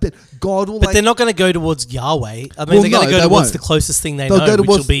heart, like God will. But they're not going to go towards Yahweh. I mean, they're going to go towards the closest thing they know, which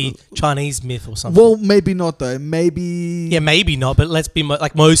will be Chinese myth or something. Well, maybe not though. Maybe. Yeah, maybe not. But let's be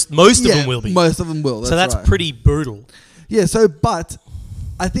like most of them will be. Most of them will. So that's pretty brutal. Yeah. So, but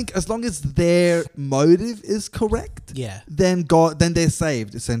I think as long as their motive is correct, then they're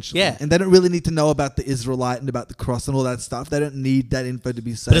saved essentially. Yeah. And they don't really need to know about the Israelite and about the cross and all that stuff. They don't need that info to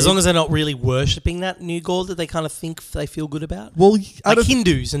be saved. But as long as they're not really worshipping that new God that they kind of think they feel good about. Well, like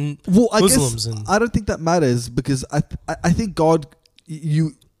Hindus and Muslims. I don't think that matters because I think God,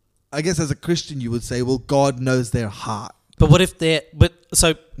 I guess as a Christian you would say, well, God knows their heart. But what if they're...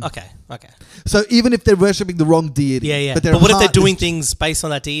 Okay. So even if they're worshipping the wrong deity... Yeah. But what if they're doing things based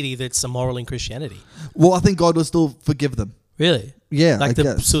on that deity that's immoral in Christianity? Well, I think God will still forgive them. Really? Yeah, like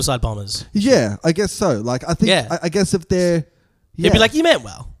the suicide bombers? Yeah, I guess so. Like, I think... I guess if they're... Yeah. It'd be like, you meant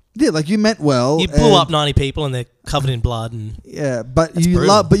well. Yeah, like you meant well. You blew up 90 people and they're covered in blood. And yeah, but you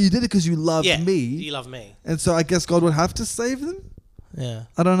did it because you loved me. You love me. And so I guess God would have to save them? Yeah.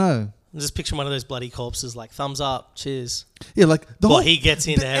 I don't know. I'm just picturing one of those bloody corpses, like thumbs up, cheers. Yeah, like he gets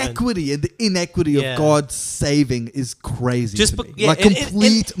into heaven. Equity and the inequity of God saving is crazy. Just to me. Like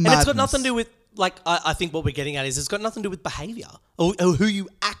complete madness. And it's got nothing to do with I think what we're getting at is it's got nothing to do with behavior or who you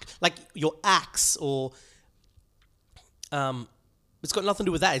act, like your acts or it's got nothing to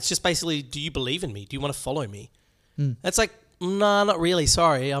do with that. It's just basically, do you believe in me? Do you want to follow me? It's like, nah, not really.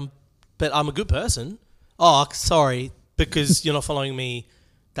 Sorry, but I'm a good person. Oh, sorry, because you're not following me.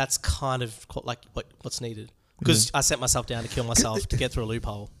 That's kind of like what's needed. Because I set myself down to kill myself to get through a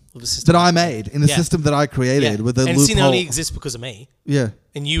loophole of a system that I made in a system that I created with a loophole. And sin only exists because of me. Yeah.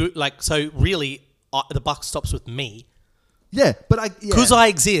 And you so really the buck stops with me. Yeah, but because I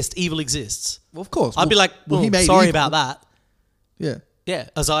exist, evil exists. Well, of course. I'd be like, well, sorry about that. Yeah. Yeah,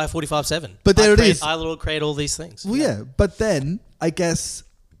 Isaiah 45:7. But there it is. I will create all these things. Well, yeah, but then I guess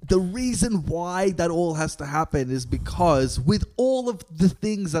the reason why that all has to happen is because with all of the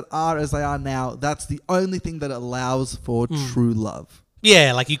things that are as they are now, that's the only thing that allows for true love.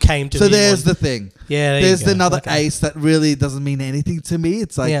 Yeah, like you came to me. So there's the thing. Yeah, there's another ace that really doesn't mean anything to me.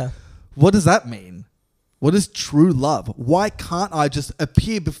 It's like, what does that mean? What is true love? Why can't I just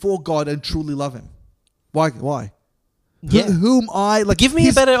appear before God and truly love Him? Why? Yeah. Whom I like? Give me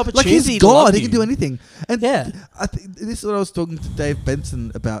a better opportunity. Like he's to love God, you. he can do anything. And I think this is what I was talking to Dave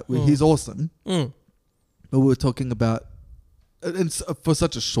Benson about. He's awesome, but we were talking about, and for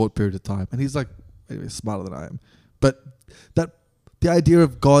such a short period of time, and he's like, anyway, smarter than I am. But the idea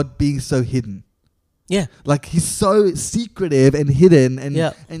of God being so hidden, like he's so secretive and hidden,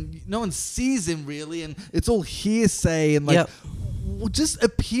 and no one sees him really, and it's all hearsay and like. Well, just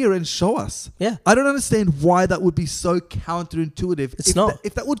appear and show us. Yeah. I don't understand why that would be so counterintuitive. It's not.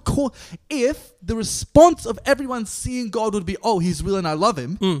 If the response of everyone seeing God would be, oh, he's real and I love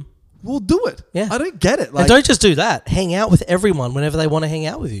him, we'll do it. Yeah. I don't get it. Like, and don't just do that. Hang out with everyone whenever they want to hang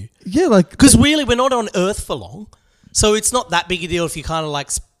out with you. Yeah, like... Because really, we're not on Earth for long. So it's not that big a deal if you kind of like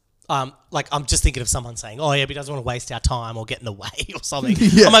I'm just thinking of someone saying, oh, yeah, but he doesn't want to waste our time or get in the way or something.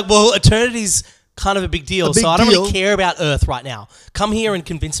 Yeah. I'm like, well, eternity's kind of a big deal, so I don't really care about Earth right now. Come here and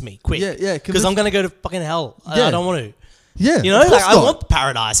convince me, quick. Yeah. Because I'm going to go to fucking hell. I don't want to. Yeah, you know, like, I want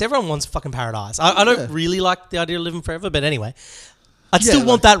paradise. Everyone wants fucking paradise. I don't really like the idea of living forever, but anyway, I'd still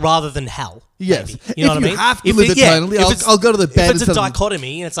want that rather than hell. Yes, maybe. You know what I mean? Have to live eternally, I'll go to the bed. If it's a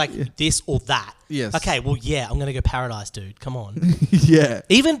dichotomy and it's like this or that. Yes. Okay. Well, I'm going to go paradise, dude. Come on. Yeah.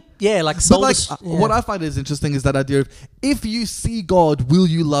 Even like. But like, what I find is interesting is that idea of if you see God, will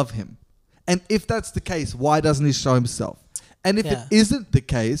you love Him? And if that's the case, why doesn't He show Himself? And if it isn't the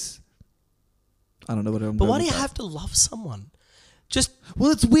case, I don't know what I'm. But why do you have to love someone?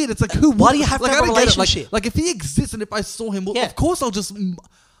 Well, it's weird. It's like who? Why do you have to have a relationship? Like if He exists and if I saw Him, well, of course I'll just.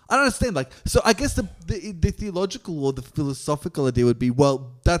 I don't understand. Like, so I guess the theological or the philosophical idea would be,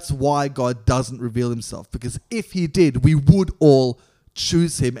 well, that's why God doesn't reveal Himself, because if He did, we would all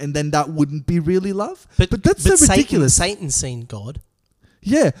choose Him, and then that wouldn't be really love. But that's so ridiculous. Satan's seen God.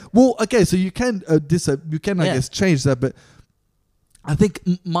 Yeah. Well, okay. So you can I guess change that, but I think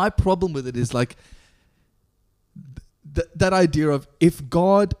my problem with it is like that idea of if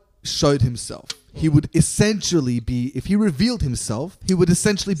God showed Himself, He would essentially be, if He revealed Himself, He would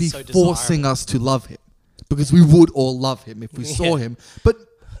essentially be forcing us to love Him, because we would all love Him if we saw Him. But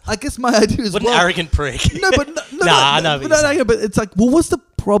I guess my idea is, what an arrogant prick. No, but but it's like, well, what's the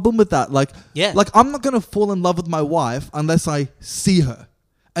problem with that? Like, like I'm not gonna fall in love with my wife unless I see her.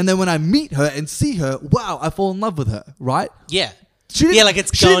 And then when I meet her and see her, wow, I fall in love with her, right? Yeah. She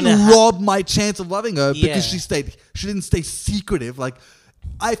didn't rob my chance of loving her because she didn't stay secretive. Like,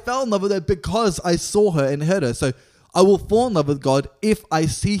 I fell in love with her because I saw her and heard her. So I will fall in love with God if I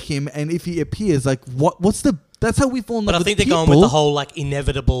see him and if he appears. Like, that's how we fall in love with people. But I think they're going with the whole, like,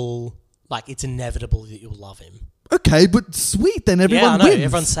 inevitable, like, it's inevitable that you'll love him. Okay, but sweet, then everyone wins.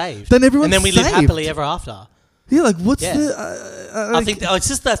 Everyone's saved. Then everyone's saved. And then we live happily ever after. Yeah, like, what's Yeah. the... I think it's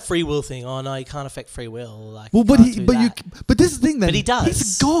just that free will thing. Oh, no, you can't affect free will. Like, well, but this is the thing then. But he does.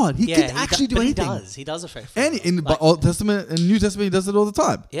 He's God. He can actually do anything. He does affect free And will. in the Old Testament and New Testament, he does it all the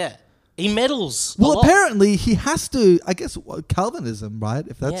time. Yeah. He meddles a Well, lot. apparently he has to, I guess, Calvinism, right?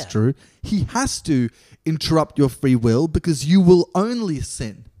 If that's true, he has to interrupt your free will because you will only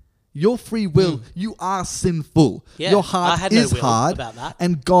sin. Your free will, you are sinful. Yeah, your I heart had no is will hard, about that.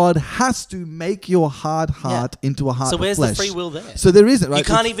 and God has to make your hard heart into a heart So of where's flesh. the free will there? So there isn't, right? You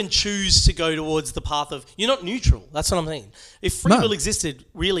can't even choose to go towards the path of... You're not neutral. That's what I'm saying. If free will existed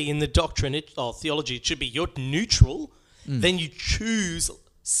really in the doctrine or theology, it should be you're neutral, then you choose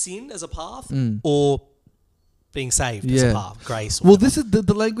sin as a path or being saved as a path, grace. Or well, whatever. this is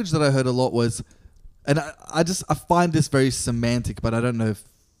the language that I heard a lot was, and I find this very semantic, but I don't know if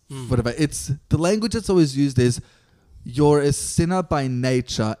whatever. It's the language that's always used is you're a sinner by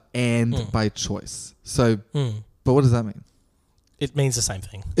nature and by choice. So, but what does that mean? It means the same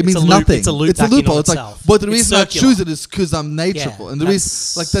thing. It means a nothing. It's a loop. It's a back in loophole. on It's like, itself. but the It's reason circular. I choose it is because I'm natureful, and the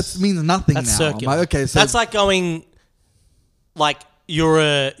reason like that means nothing that's now. Circular. I'm like, okay, so that's like going, like you're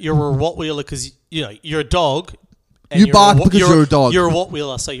a Rottweiler because you're a dog. And you bark because you're a dog. You're a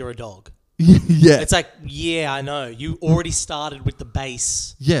Rottweiler, so you're a dog. Yeah. It's like, I know. You already started with the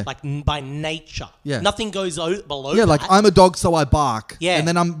base. Yeah. Like by nature. Yeah. Nothing goes below Yeah, that. like I'm a dog, so I bark. Yeah. And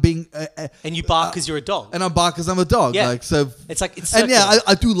then I'm being... and you bark because you're a dog. and I bark because I'm a dog. Yeah. Like, so... It's like, it's And circular.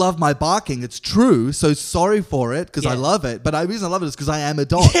 I do love my barking. It's true. So sorry for it because I Yeah. love it. But the reason I love it is because I am a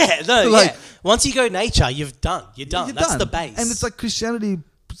dog. Yeah, no, like, Once you go nature, you're done. You're done. You're That's done. the base. And it's like Christianity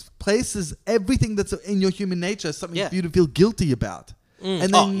places everything that's in your human nature as something Yeah. for you to feel guilty about.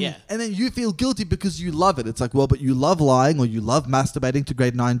 And then you feel guilty because you love it. It's like, well, but you love lying or you love masturbating to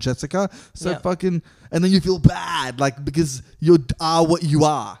grade 9 Jessica. So fucking... And then you feel bad, like, because you are what you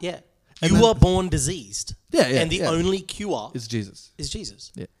are. Yeah. And you then- are born diseased. Yeah. And the only cure is Jesus. is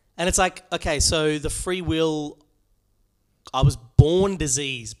Jesus. Yeah. And it's like, okay, so the free will... I was born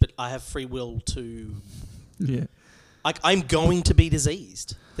diseased, but I have free will to... Yeah. Like, I'm going to be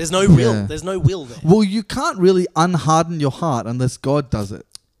diseased. There's no will. Yeah. There's no will there. Well, you can't really unharden your heart unless God does it.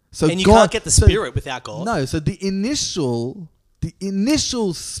 So And you God, can't get the spirit without God. No, so the initial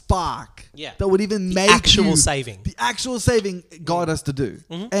spark that would even make actual saving. The actual saving God has to do.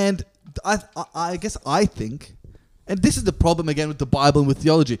 And I guess I think, and this is the problem again with the Bible and with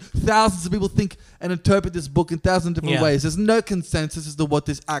theology. Thousands of people think and interpret this book in thousands of different ways. There's no consensus as to what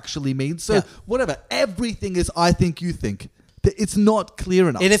this actually means. So whatever, everything is I think, you think. It's not clear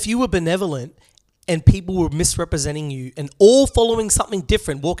enough. And if you were benevolent and people were misrepresenting you and all following something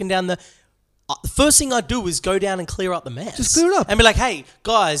different, walking down the first thing I'd do is go down and clear up the mess. Just clear it up. And be like, hey,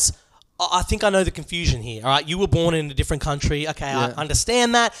 guys, I think I know the confusion here. All right, you were born in a different country. Okay, I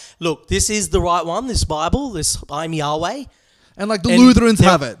understand that. Look, this is the right one, this Bible, this I'm Yahweh. And like the Lutherans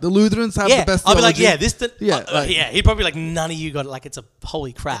have it. The Lutherans have the best I'll be like, theology. he'd probably be like, none of you got it. Like, it's a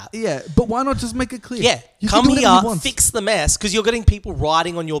holy crap. Yeah, but why not just make it clear? Yeah, You come can do whatever you here, want. fix the mess, because you're getting people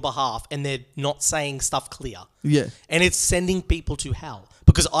writing on your behalf and they're not saying stuff clear. Yeah. And it's sending people to hell.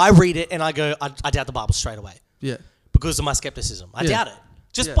 Because I read it and I go, I doubt the Bible straight away. Yeah. Because of my skepticism. I doubt it.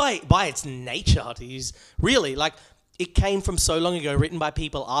 Just by its nature, to use, really, like, it came from so long ago, written by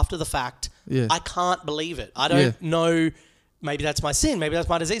people after the fact. Yeah. I can't believe it. I don't know. Maybe that's my sin. Maybe that's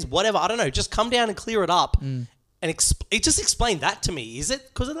my disease. Whatever. I don't know. Just come down and clear it up. And it just explain that to me. Is it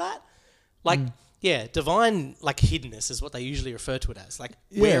because of that? Like, divine, like, hiddenness is what they usually refer to it as. Like,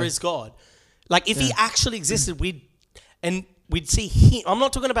 where is God? Like, if he actually existed, we'd see him. I'm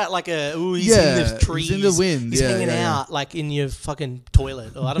not talking about like he's in the trees. He's in the wind. He's hanging out like in your fucking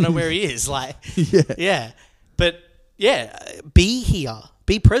toilet. Or I don't know where he is. Like, But be here.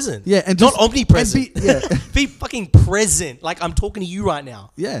 Be present. Yeah, and not just, omnipresent. And be fucking present. Like, I'm talking to you right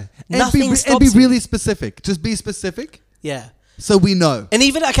now. Yeah. Nothing and stops be you. really specific. Just be specific. Yeah. So we know. And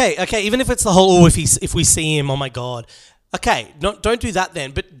even even if it's the whole, if we see him, oh my God. Okay, don't do that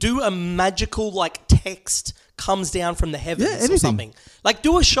then. But do a magical like text comes down from the heavens or something. Like,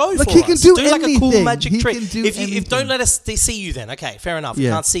 do a show like for he can us. Do like a cool magic trick. If Don't let us see you then. Okay, fair enough. We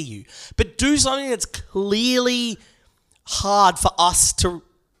can't see you. But do something that's clearly hard for us to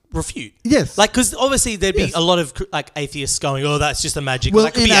refute. Yes. Like, because obviously there'd be Yes. a lot of like atheists going, "Oh, that's just a magic." Well,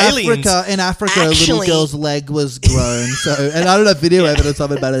 that could in be aliens. Africa, a Actually- little girl's leg was grown. So, and I don't have video evidence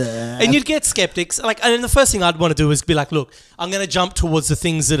of it, but And you'd get skeptics. Like, and the first thing I'd want to do is be like, "Look, I'm going to jump towards the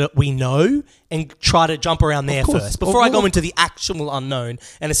things that we know and try to jump around there course, first before I of go course. into the actual unknown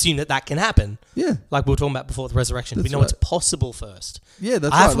and assume that can happen." yeah. Like we were talking about before the resurrection, we That's know right. it's possible first. Yeah,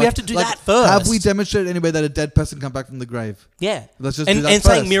 that's We right. have to do that first. Have we demonstrated anyway that a dead person come back from the grave? Yeah, Let's just and do that and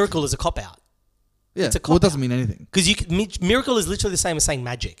saying first. miracle is a cop out Yeah. It's a Well, it cop-out. doesn't mean anything. because miracle is literally the same as saying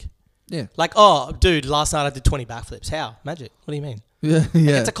magic. Yeah. Like, oh, dude, last night I did 20 backflips. How? Magic. What do you mean? Yeah.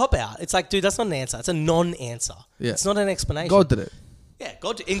 Yeah. It's a cop out. It's like, dude, that's not an answer. It's a non-answer. Yeah. It's not an explanation. God did it. Yeah,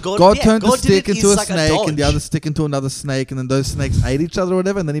 God God turned a did stick it into is a like snake and the dodge. other stick into another snake, and then those snakes ate each other or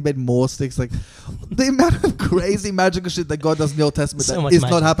whatever, and then he made more sticks. Like, the amount of crazy magical shit that God does in the Old Testament So that much is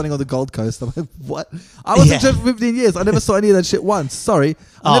magic. not happening on the Gold Coast. I'm like, what? I was in church for 15 years. I never saw any of that shit once. Sorry.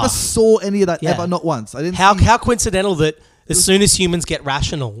 I never saw any of that Yeah. ever, not once. I didn't How see, coincidental that as soon as humans get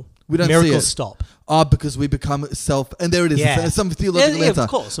rational, We don't see miracles it. stop. because we become and there it is. Yeah. It's some theological Yeah, of answer.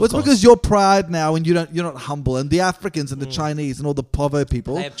 course, of Well, it's course. because you're pride now and you're not humble, and the Africans and the Chinese and all the Povo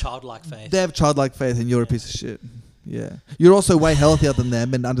people, They have childlike faith. they have childlike faith, and you're a piece of shit. Yeah. You're also way healthier than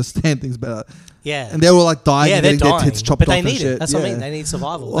them and understand things better. Yeah. And they're all like dying yeah, and they're getting dying. their tits chopped but off they and need shit. it. That's what I Yeah. mean. They need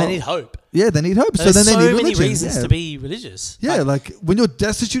survival. Well, they need hope. Yeah, they need hope. So There's then they so need many religion. reasons yeah. to be religious. Yeah, like when you're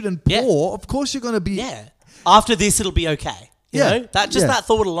destitute and Yeah. poor, of course you're going to be. Yeah. After this, it'll be okay. You Yeah. know? That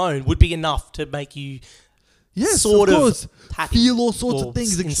thought alone would be enough to make you Yes, sort of of course. happy. Feel all sorts Or of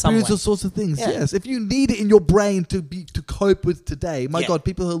things, in some experience way. all sorts of things. Yeah. Yes, if you need it in your brain to cope with today, my Yeah. God,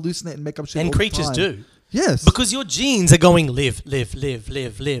 people hallucinate and make up shit. and all the creatures time. do. Yes, Because your genes are going live.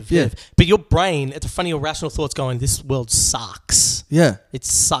 Yeah. But your brain, at the front of your rational thoughts going, this world sucks. yeah, It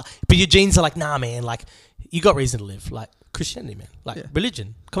sucks. But your genes are like, nah, man, like, you got reason to live. Like, Christianity, man. Like, Yeah.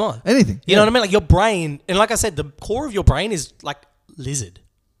 religion. Come on. anything. You know what I mean? Like, your brain, and like I said, the core of your brain is like lizard.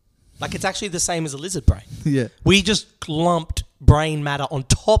 Like, it's actually the same as a lizard brain. Yeah, We just lumped brain matter on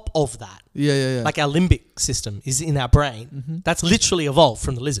top of that. yeah. Like, our limbic system is in our brain. That's literally evolved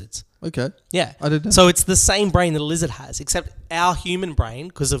from the lizards. Okay, Yeah. I didn't know. So it's the same brain that a lizard has, except our human brain,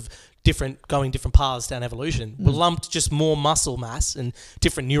 because of different paths down evolution, we're lumped just more muscle mass and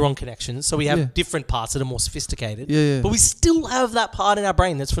different neuron connections. So we have Yeah. different parts that are more sophisticated. Yeah. But we still have that part in our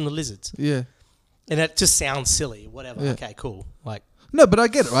brain that's from the lizards. Yeah. And that just sounds silly. Whatever. Yeah. Okay, cool. Like, No, but I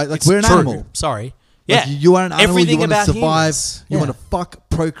get it, right? Like it's we're an true. animal. Sorry. Like, Yeah. you are an animal. Everything you want to about survive. humans. You Yeah. want to fuck,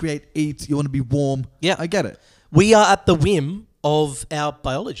 procreate, eat. You want to be warm. Yeah. I get it. We are at the whim of our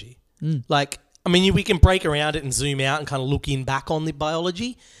biology. Like, I mean, we can break around it and zoom out and kind of look in back on the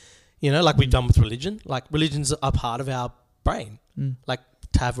biology, you know, like we've done with religion. Like, religions are part of our brain, like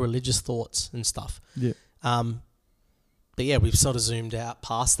to have religious thoughts and stuff. Yeah. But yeah, we've sort of zoomed out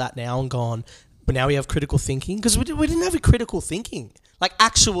past that now and gone, but now we have critical thinking because we didn't have a critical thinking, like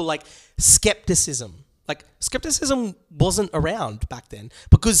actual like skepticism. Like skepticism wasn't around back then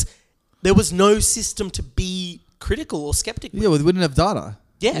because there was no system to be critical or skeptic. Yeah, well, we didn't have data.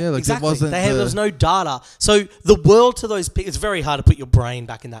 Yeah, like exactly. It wasn't There was no data. So the world to those people, it's very hard to put your brain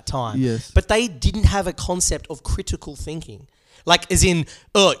back in that time. Yes. But they didn't have a concept of critical thinking. Like as in,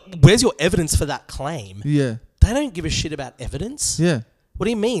 where's your evidence for that claim? Yeah. They don't give a shit about evidence. Yeah. What do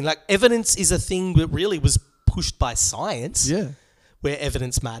you mean? Like evidence is a thing that really was pushed by science. Yeah. Where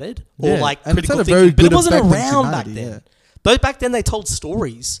evidence mattered. Or Yeah. like And it's critical had a very thinking. But it good wasn't effect on around back humanity, then. But back then they told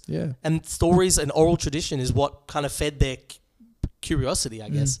stories. Yeah. And stories and oral tradition is what kind of fed their curiosity, I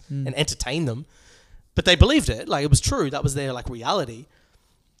guess, and entertained them. But they believed it. Like, it was true. That was their, like, reality.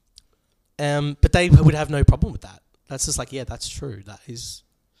 But they would have no problem with that. That's just like, yeah, that's true. That is...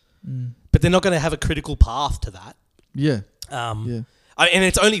 But they're not going to have a critical path to that. Yeah. And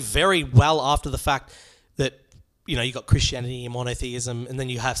it's only very well after the fact that, you know, you got Christianity and monotheism, and then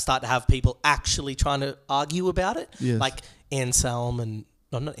you start to have people actually trying to argue about it. Yes. Like Anselm and...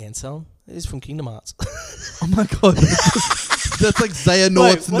 No, not Anselm. It is from Kingdom Hearts. Oh my God. That's like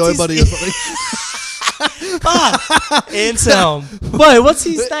Xehanort's Wait, what's nobody his- or something. Fuck! Anselm. Wait, what's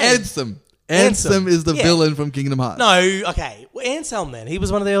his name? Ansem. Ansem is the Yeah. villain from Kingdom Hearts. No, okay. Well, Anselm then. He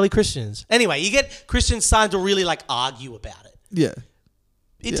was one of the early Christians. Anyway, you get Christians starting to really like argue about it. Yeah.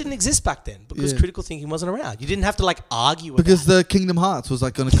 It didn't exist back then because Yeah. critical thinking wasn't around. You didn't have to like argue Because about the Kingdom Hearts was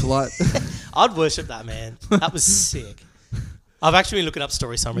like going to collide. it. I'd worship that, man. That was sick. I've actually been looking up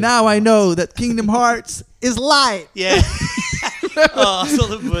story summaries. Now I know that Kingdom Hearts is light. Yeah. I saw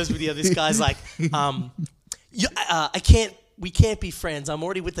the worst video. This guy's like, we can't be friends. I'm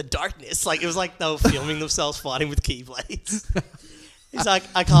already with the darkness. Like, it was like they were filming themselves fighting with keyblades. He's like,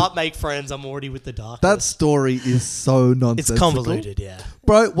 I can't make friends. I'm already with the darkness. That story is so nonsensical. It's convoluted, yeah.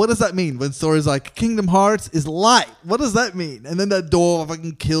 Bro, what does that mean when stories like Kingdom Hearts is light? What does that mean? And then that door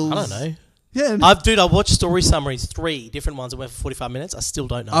fucking kills. I don't know. Yeah. I watched story summaries, 3 different ones that went for 45 minutes. I still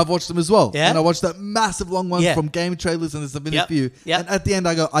don't know. I've watched them as well. Yeah? And I watched that massive long one from game trailers, and there's been a few. Yep. And at the end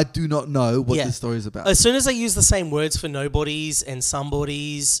I go, I do not know what this story is about. As soon as they use the same words for nobodies and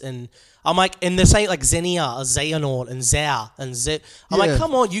somebodies, and I'm like, and they're saying like Xenia, or Xehanort, and Zao, and Z. I'm like,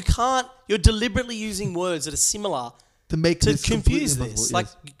 come on, you can't, you're deliberately using words that are similar to confuse this.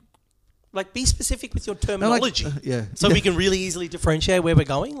 Yes. Like be specific with your terminology. So we can really easily differentiate where we're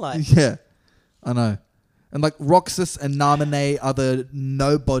going. Like, yeah. I know. And like Roxas and Namine are the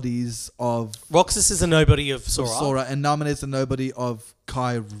nobodies of... Roxas is a nobody of Sora. And Namine is a nobody of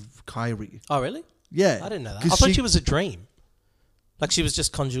Kairi. Oh, really? Yeah. I didn't know that. I thought she was a dream. Like she was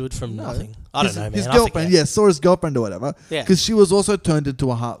just conjured from nothing. I don't know, man. His girlfriend, Sora's girlfriend or whatever. Yeah. Because she was also turned into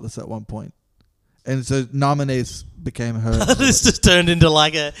a Heartless at one point. And so Namine's became her... This just turned into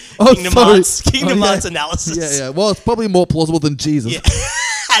like a Kingdom Hearts analysis. Yeah. Well, it's probably more plausible than Jesus. Yeah.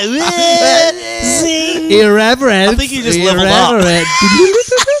 Irreverent. I think you just leveled up.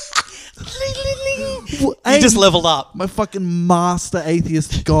 You just leveled up. My fucking master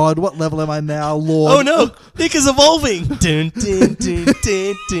atheist god. What level am I now, Lord? Oh no, Nick is evolving. Dun, dun, dun,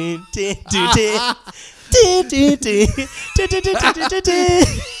 dun, dun, dun, dun, dun. Dun, dun, dun. Dun, dun, dun, dun, dun, dun.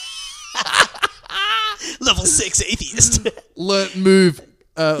 Level 6 atheist. Learnt move.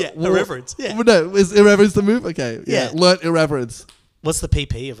 Irreverence. Yeah. No, is irreverence the move? Okay. Yeah. Learnt irreverence. What's the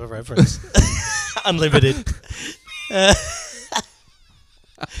PP of irreverence? Unlimited.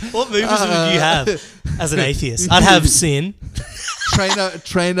 What moves would you have as an atheist? I'd have sin.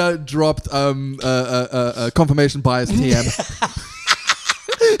 Trainer dropped confirmation bias TM.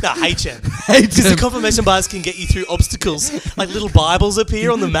 No, HM. Because the confirmation bias can get you through obstacles. Like little Bibles appear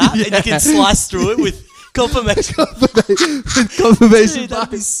on the map and you can slice through it with confirmation. Confirmation Dude,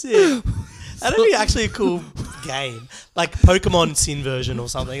 that'd be sick. That'd be actually a cool game. Like Pokemon Sin version or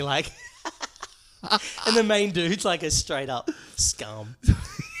something. Like, and the main dude's like a straight up scum.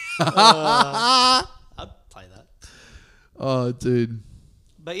 I'd play that. Oh, dude.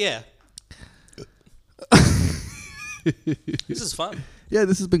 But yeah. This is fun. Yeah,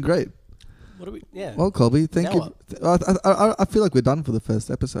 this has been great. What do we? Yeah. Well, Colby, thank you. I feel like we're done for the first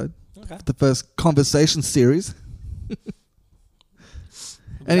episode. Okay. The first conversation series.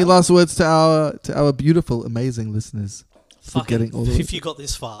 Any last words to our beautiful, amazing listeners for getting all the way? If you got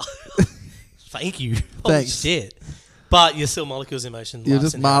this far, thank you. Thanks. Holy shit. But you're still molecules in motion. You're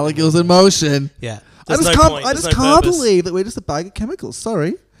just molecules in motion. Yeah. I just can't believe that we're just a bag of chemicals.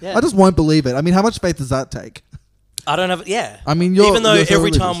 Sorry. Yeah. I just won't believe it. I mean, how much faith does that take? I don't have. Yeah. I mean, even though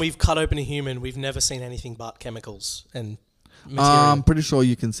every time we've cut open a human, we've never seen anything but chemicals and material. I'm pretty sure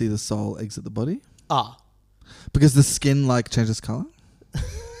you can see the soul exit the body. Because the skin changes color.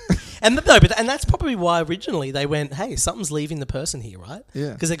 And that's probably why originally they went, hey, something's leaving the person here, right?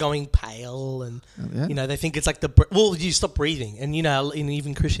 Yeah. Because they're going pale and, they think it's like you stop breathing. And, in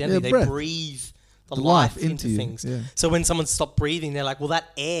even Christianity, they breathe the life into things. Yeah. So when someone stopped breathing, they're like, well, that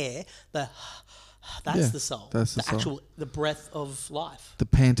air, that's the soul. That's the soul. The breath of life. The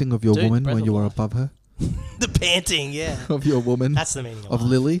panting of your woman when you are above her. The panting, yeah. Of your woman. That's the meaning of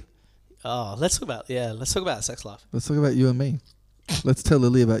Lily. Oh, let's talk about sex life. Let's talk about you and me. Let's tell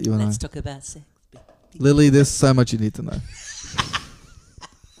Lily about you and Let's talk about sex. Lily, there's so much you need to know.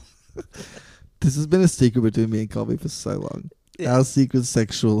 This has been a secret between me and Coby for so long. Yeah. Our secret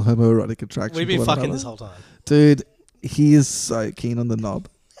sexual homoerotic attraction. We've been fucking this whole time. Dude, he is so keen on the knob.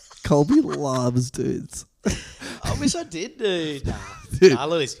 Colby loves dudes. I wish I did, dude. Dude. Nah,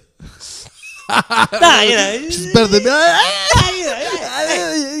 Lily's... She's better than me.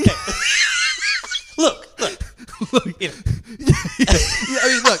 Look. Look, I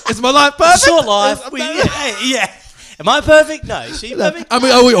mean, look, is my life perfect? Short life. Am I perfect? No. Is she perfect? I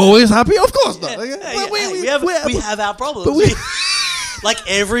mean, are we always happy? Of course not. We have our problems. Like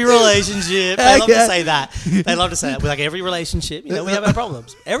every relationship, they love to say that. They love to say that. Like every relationship, we have our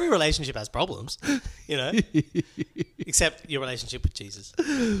problems. Every relationship has problems, except your relationship with Jesus.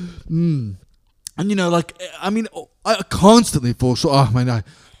 And I constantly fall short. Oh man, I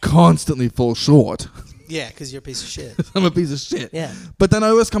constantly fall short. Yeah, because you're a piece of shit. I'm a piece of shit. Yeah. But then I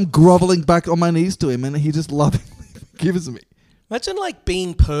always come groveling back on my knees to him, and he just lovingly gives me. Imagine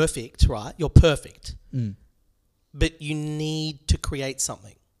being perfect, right? You're perfect. But you need to create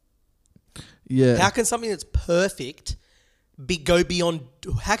something. Yeah. How can something that's perfect go beyond?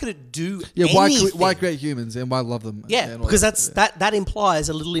 How can it do? Anything? Why create humans and why love them? Yeah, because that implies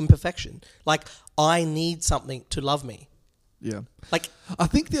a little imperfection. Like I need something to love me. Yeah. Like, I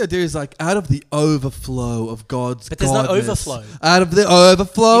think the idea is like out of the overflow of God's but there's no godness, overflow. Out of the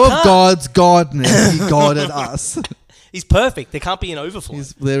overflow of God's godness, He guarded us. He's perfect. There can't be an overflow.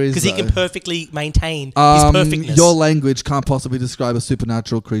 There is, because He can perfectly maintain His perfectness. Your language can't possibly describe a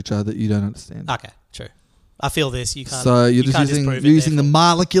supernatural creature that you don't understand. Okay, true. I feel this. You can't. So you're you just can't using the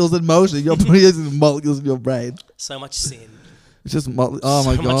molecules in motion. You're using the molecules in your brain. So much sin. It's just oh So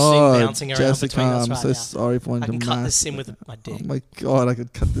my much sin god, bouncing around Jessica, between us I'm right so now. sorry for wanting I can to cut this sin with my dick. Oh my god, I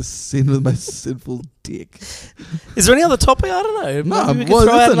could cut this sin with my sinful dick. Is there any other topic? I don't know. No, Maybe we can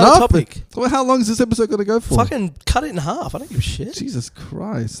throw out another topic. Well, how long is this episode going to go for? Fucking cut it in half. I don't give a shit. Jesus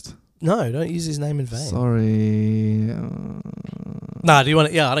Christ. No, don't use His name in vain. Sorry. Nah, do you want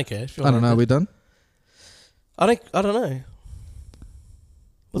to? Yeah, I don't care. If you I don't want know. Are we done? I don't know.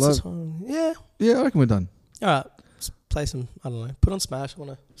 What's Well, the time? Yeah. Yeah, I reckon we're done. All right. Let's play some. I don't know. Put on Smash. I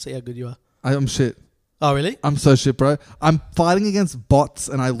want to see how good you are. I'm shit. Oh, really? I'm so shit, bro. I'm fighting against bots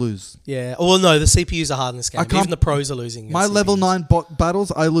and I lose. Yeah. Well, no, the CPUs are hard in this game. I can't- Even the pros are losing. My against level CPUs. 9 bot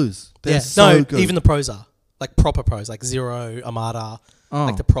battles, I lose. They're Yeah. so No, good. even the pros are. Like proper pros, like Zero, Armada, Oh.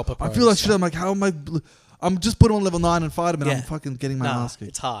 like the proper I pros. feel like shit. I'm like, how am I? I'm just put on level 9 and fight him, and I'm Yeah. fucking getting my Nah, ass kicked.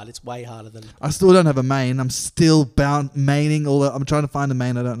 it's hard. It's way harder than. I still don't have a main. I'm still maining all. I'm trying to find a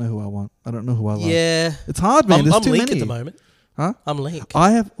main. I don't know who I want. I don't know who I love. Yeah. It's hard, man. I'm There's too Link many. at the moment. Huh? I'm Link.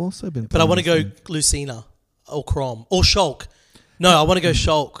 I have also been. But I want to go playing Lucina or Crom or Shulk. No, I want to go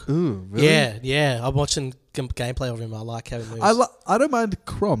Shulk. Ooh, really? Yeah. I'm watching gameplay of him. I like how he moves. I don't mind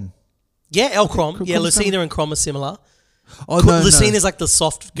Crom. Yeah, El Crom. Yeah, Crom's Lucina and Crom are similar. Oh, no, Lucina no. is like the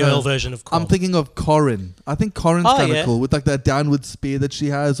soft girl No. version of Crom. I'm thinking of Corin. I think Corin's Oh, kind of yeah. cool with like that downward spear that she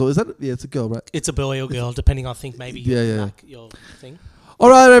has. Or is that? Yeah, it's a girl, right? It's a boy or girl, depending on, I think, maybe Yeah. like your thing. All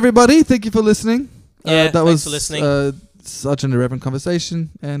right, everybody. Thank you for listening. Yeah, that thanks was for listening. Such an irreverent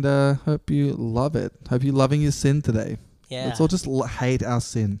conversation, and hope you love it. Hope you're loving your sin today. Yeah. Let's all just hate our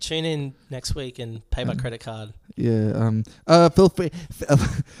sin. Tune in next week and pay by credit card. Yeah. Feel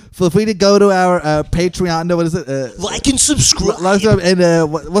free to go to our Patreon. No, what is it? Like and subscribe.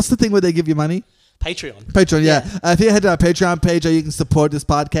 And what's the thing where they give you money? Patreon. Patreon, yeah. If you head to our Patreon page, you can support this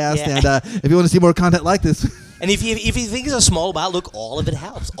podcast. Yeah. And if you want to see more content like this, And if you think it's a small bar, look, all of it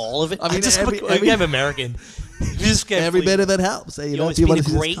helps. All of it. I mean, just every- became American. Just get every fully- bit of it helps. You know, It's if you been want a to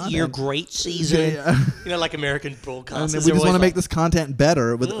see this great year, content. great season. Yeah. You know, like American broadcasters. And we just want to make this content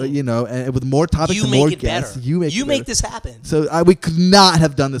better with and with more topics You and make more it guests. better. You make this happen. So we could not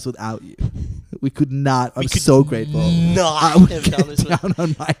have done this without you. We could not. I'm so grateful. Not I would have get done this. down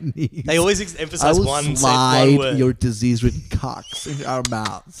on my knees. They always I emphasize will one slide word. your disease-ridden cocks in our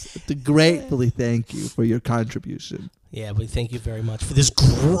mouths to gratefully thank you for your contribution. Yeah, we thank you very much for this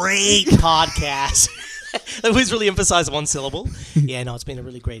great podcast. They always really emphasize one syllable. Yeah, no, it's been a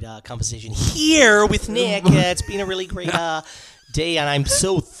really great conversation here with Nick. It's been a really great day, and I'm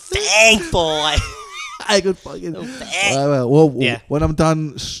so thankful. I could fucking. Yeah. When I'm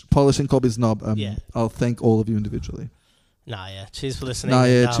done polishing Colby's knob, Yeah. I'll thank all of you individually. Nah, yeah. Cheers for listening. Nah,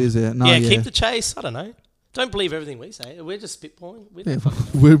 yeah, and, cheers, yeah. Nah, yeah, yeah. keep the chase. I don't know. Don't believe everything we say. We're just spitballing. We don't fucking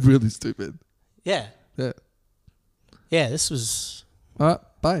know. We're really stupid. Yeah. Yeah. Yeah, this was... All right,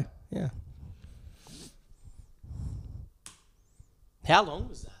 bye. Yeah. How long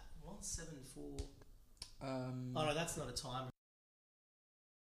was that? 174. Oh, no, that's not a timer.